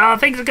squad. Oh,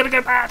 things are going to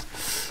go bad.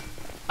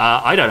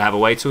 I don't have a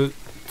way to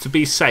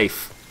be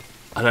safe.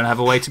 I don't have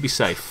a way to be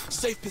safe.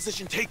 Safe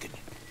position taken.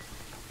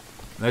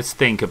 Let's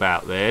think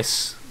about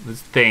this.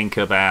 Let's think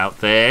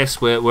about this.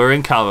 We're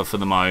in cover for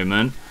the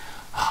moment.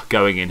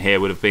 Going in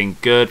here would have been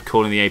good.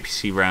 Calling the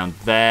APC round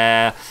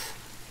there.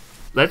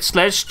 Let's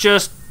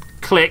just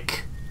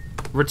click,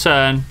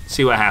 return,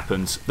 see what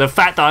happens. The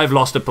fact that I've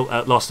lost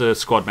a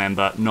squad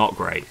member, not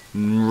great.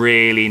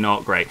 Really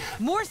not great.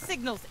 More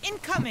signals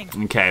incoming.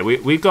 Okay,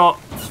 we've got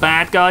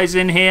bad guys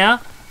in here.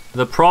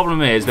 The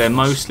problem is they're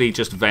mostly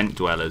just vent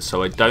dwellers,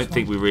 so I don't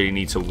think we really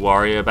need to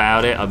worry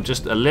about it. I'm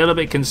just a little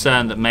bit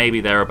concerned that maybe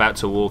they're about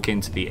to walk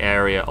into the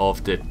area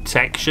of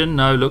detection.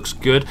 No, looks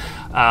good.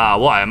 What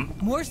I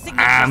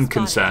am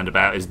concerned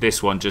about is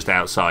this one just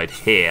outside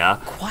here.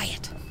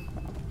 Quiet.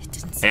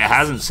 It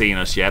hasn't seen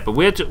us yet, but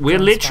we're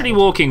literally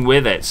walking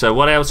with it. So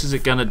what else is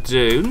it gonna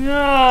do?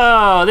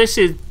 No, this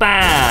is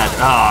bad.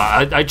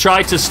 I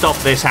tried to stop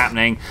this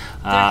happening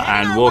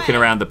and walking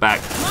around the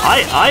back.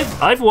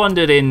 I've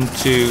wandered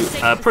into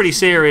a pretty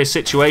serious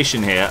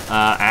situation here.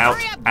 Out.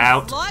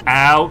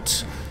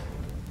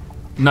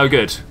 No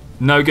good.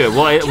 No good.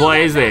 What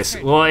is this?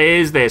 What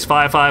is this?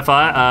 Fire.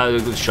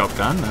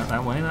 Shotgun.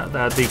 That way.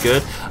 That'd be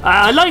good.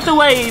 I like the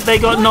way they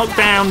got knocked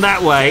down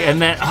that way, and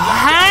then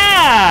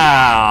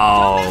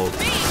how?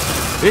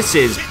 This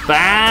is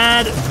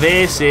bad.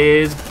 This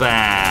is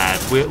bad.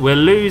 We're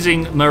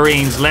losing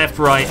Marines left,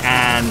 right,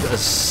 and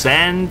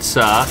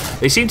center.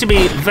 They seem to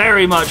be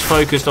very much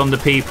focused on the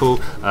people.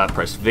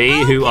 Press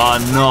V, who are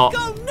not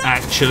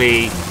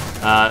actually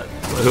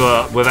who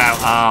are without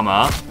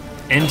armor.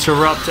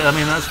 Interrupt. I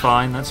mean, that's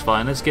fine. That's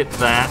fine. Let's get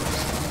that.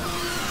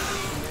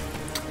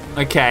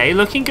 Okay,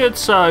 looking good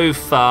so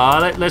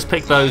far. Let's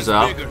pick those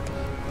up.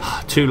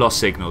 2 lost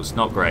signals.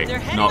 Not great.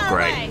 Not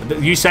great.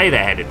 You say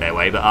they're headed their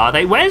way, but are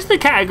they? Where's the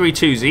Category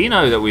 2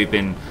 Xeno that we've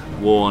been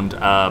warned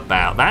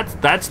about?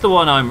 That's the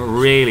one I'm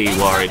really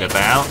worried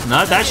about.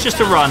 No, that's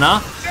just a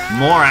runner.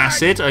 More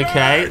acid.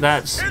 Okay,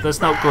 that's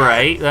not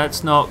great.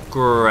 That's not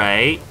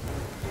great.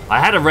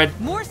 I had a red.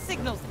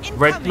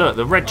 Look,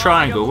 the red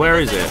triangle. Where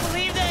is it?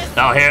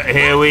 Oh,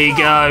 here we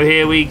go,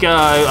 here we go.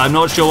 I'm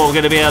not sure what we're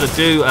going to be able to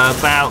do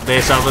about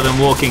this other than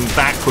walking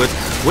backwards.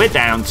 We're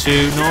down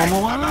to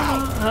normal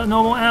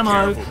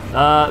ammo.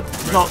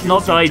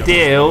 Not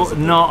ideal,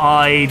 not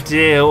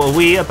ideal. Are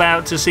we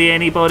about to see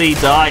anybody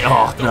die?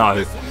 Oh,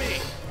 no.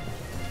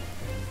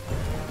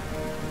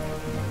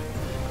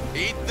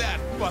 Eat that,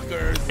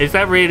 fuckers. Is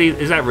that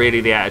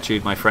really the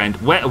attitude, my friend?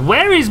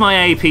 Where is my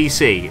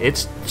APC?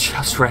 It's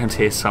just around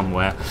here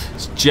somewhere.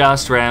 It's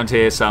just around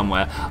here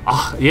somewhere.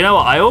 Oh, you know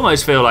what? I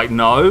almost feel like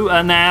no.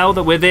 And now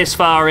that we're this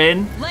far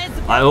in,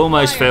 I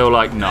almost feel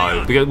like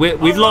no, because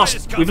we've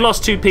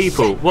lost 2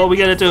 people. What are we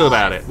gonna do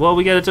about it? What are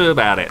we gonna do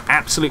about it?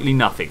 Absolutely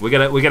nothing. We're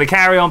gonna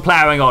carry on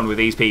plowing on with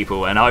these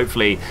people, and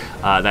hopefully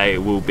they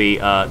will be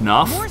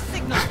enough. More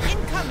signals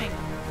incoming.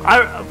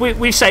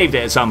 We've saved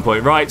it at some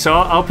point, right? So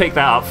I'll pick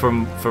that up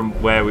from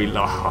where we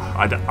lost.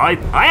 I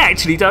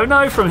actually don't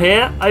know from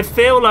here. I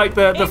feel like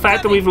the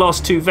fact that we've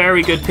lost 2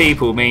 very good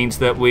people means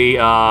that we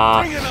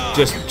are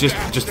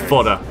just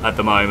fodder at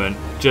the moment.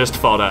 Just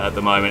fodder at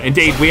the moment.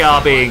 Indeed, we are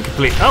being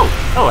complete. Oh,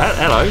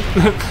 hello.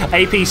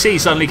 APC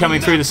suddenly coming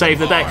through to save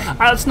the day.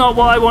 That's not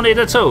what I wanted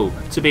at all,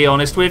 to be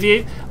honest with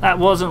you. That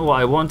wasn't what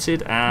I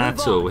wanted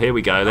at all. Here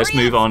we go. Let's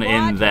move on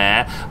in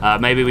there.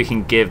 Maybe we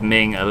can give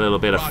Ming a little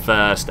bit of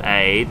first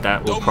aid.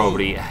 That will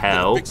probably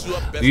help.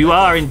 You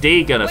are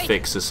indeed going to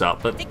fix us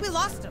up, but I think we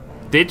lost them.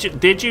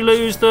 did you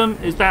lose them?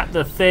 Is that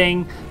the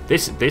thing?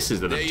 This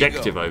is an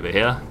objective over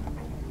here.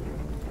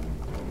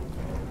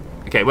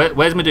 Okay,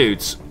 where's my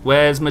dudes?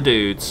 Where's my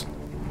dudes?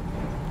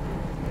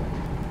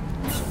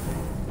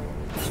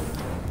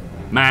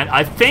 Man,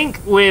 I think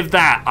with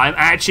that, I'm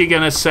actually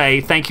going to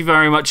say thank you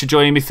very much for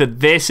joining me for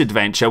this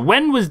adventure.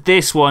 When was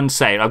this one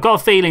saved? I've got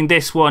a feeling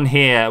this one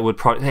here would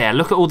probably... Yeah,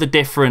 look at all the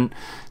different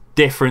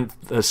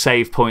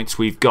save points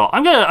we've got.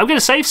 I'm gonna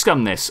save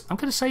scum this.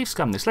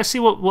 Let's see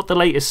what the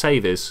latest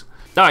save is.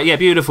 All right, yeah,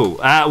 beautiful.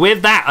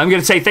 With that, I'm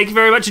going to say thank you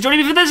very much for joining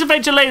me for this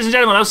adventure, ladies and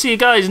gentlemen. I'll see you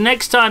guys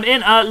next time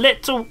in a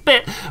little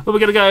bit, where we're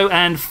going to go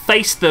and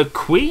face the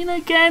Queen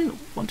again.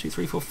 1, 2,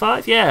 3, 4,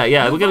 5.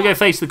 Yeah, we're going to go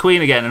face the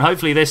Queen again, and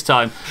hopefully this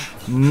time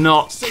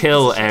not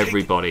kill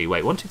everybody.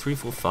 Wait, 1, 2, 3,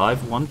 4,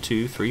 5. 1,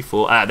 2, 3,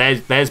 4.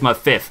 There's my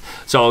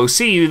 5th. So I'll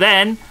see you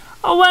then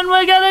when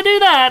we're going to do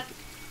that.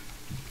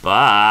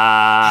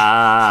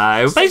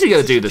 Bye. We're basically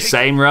going to do the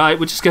same, right?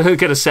 We're just going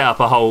to set up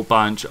a whole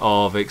bunch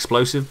of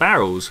explosive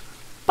barrels.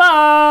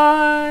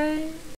 Bye!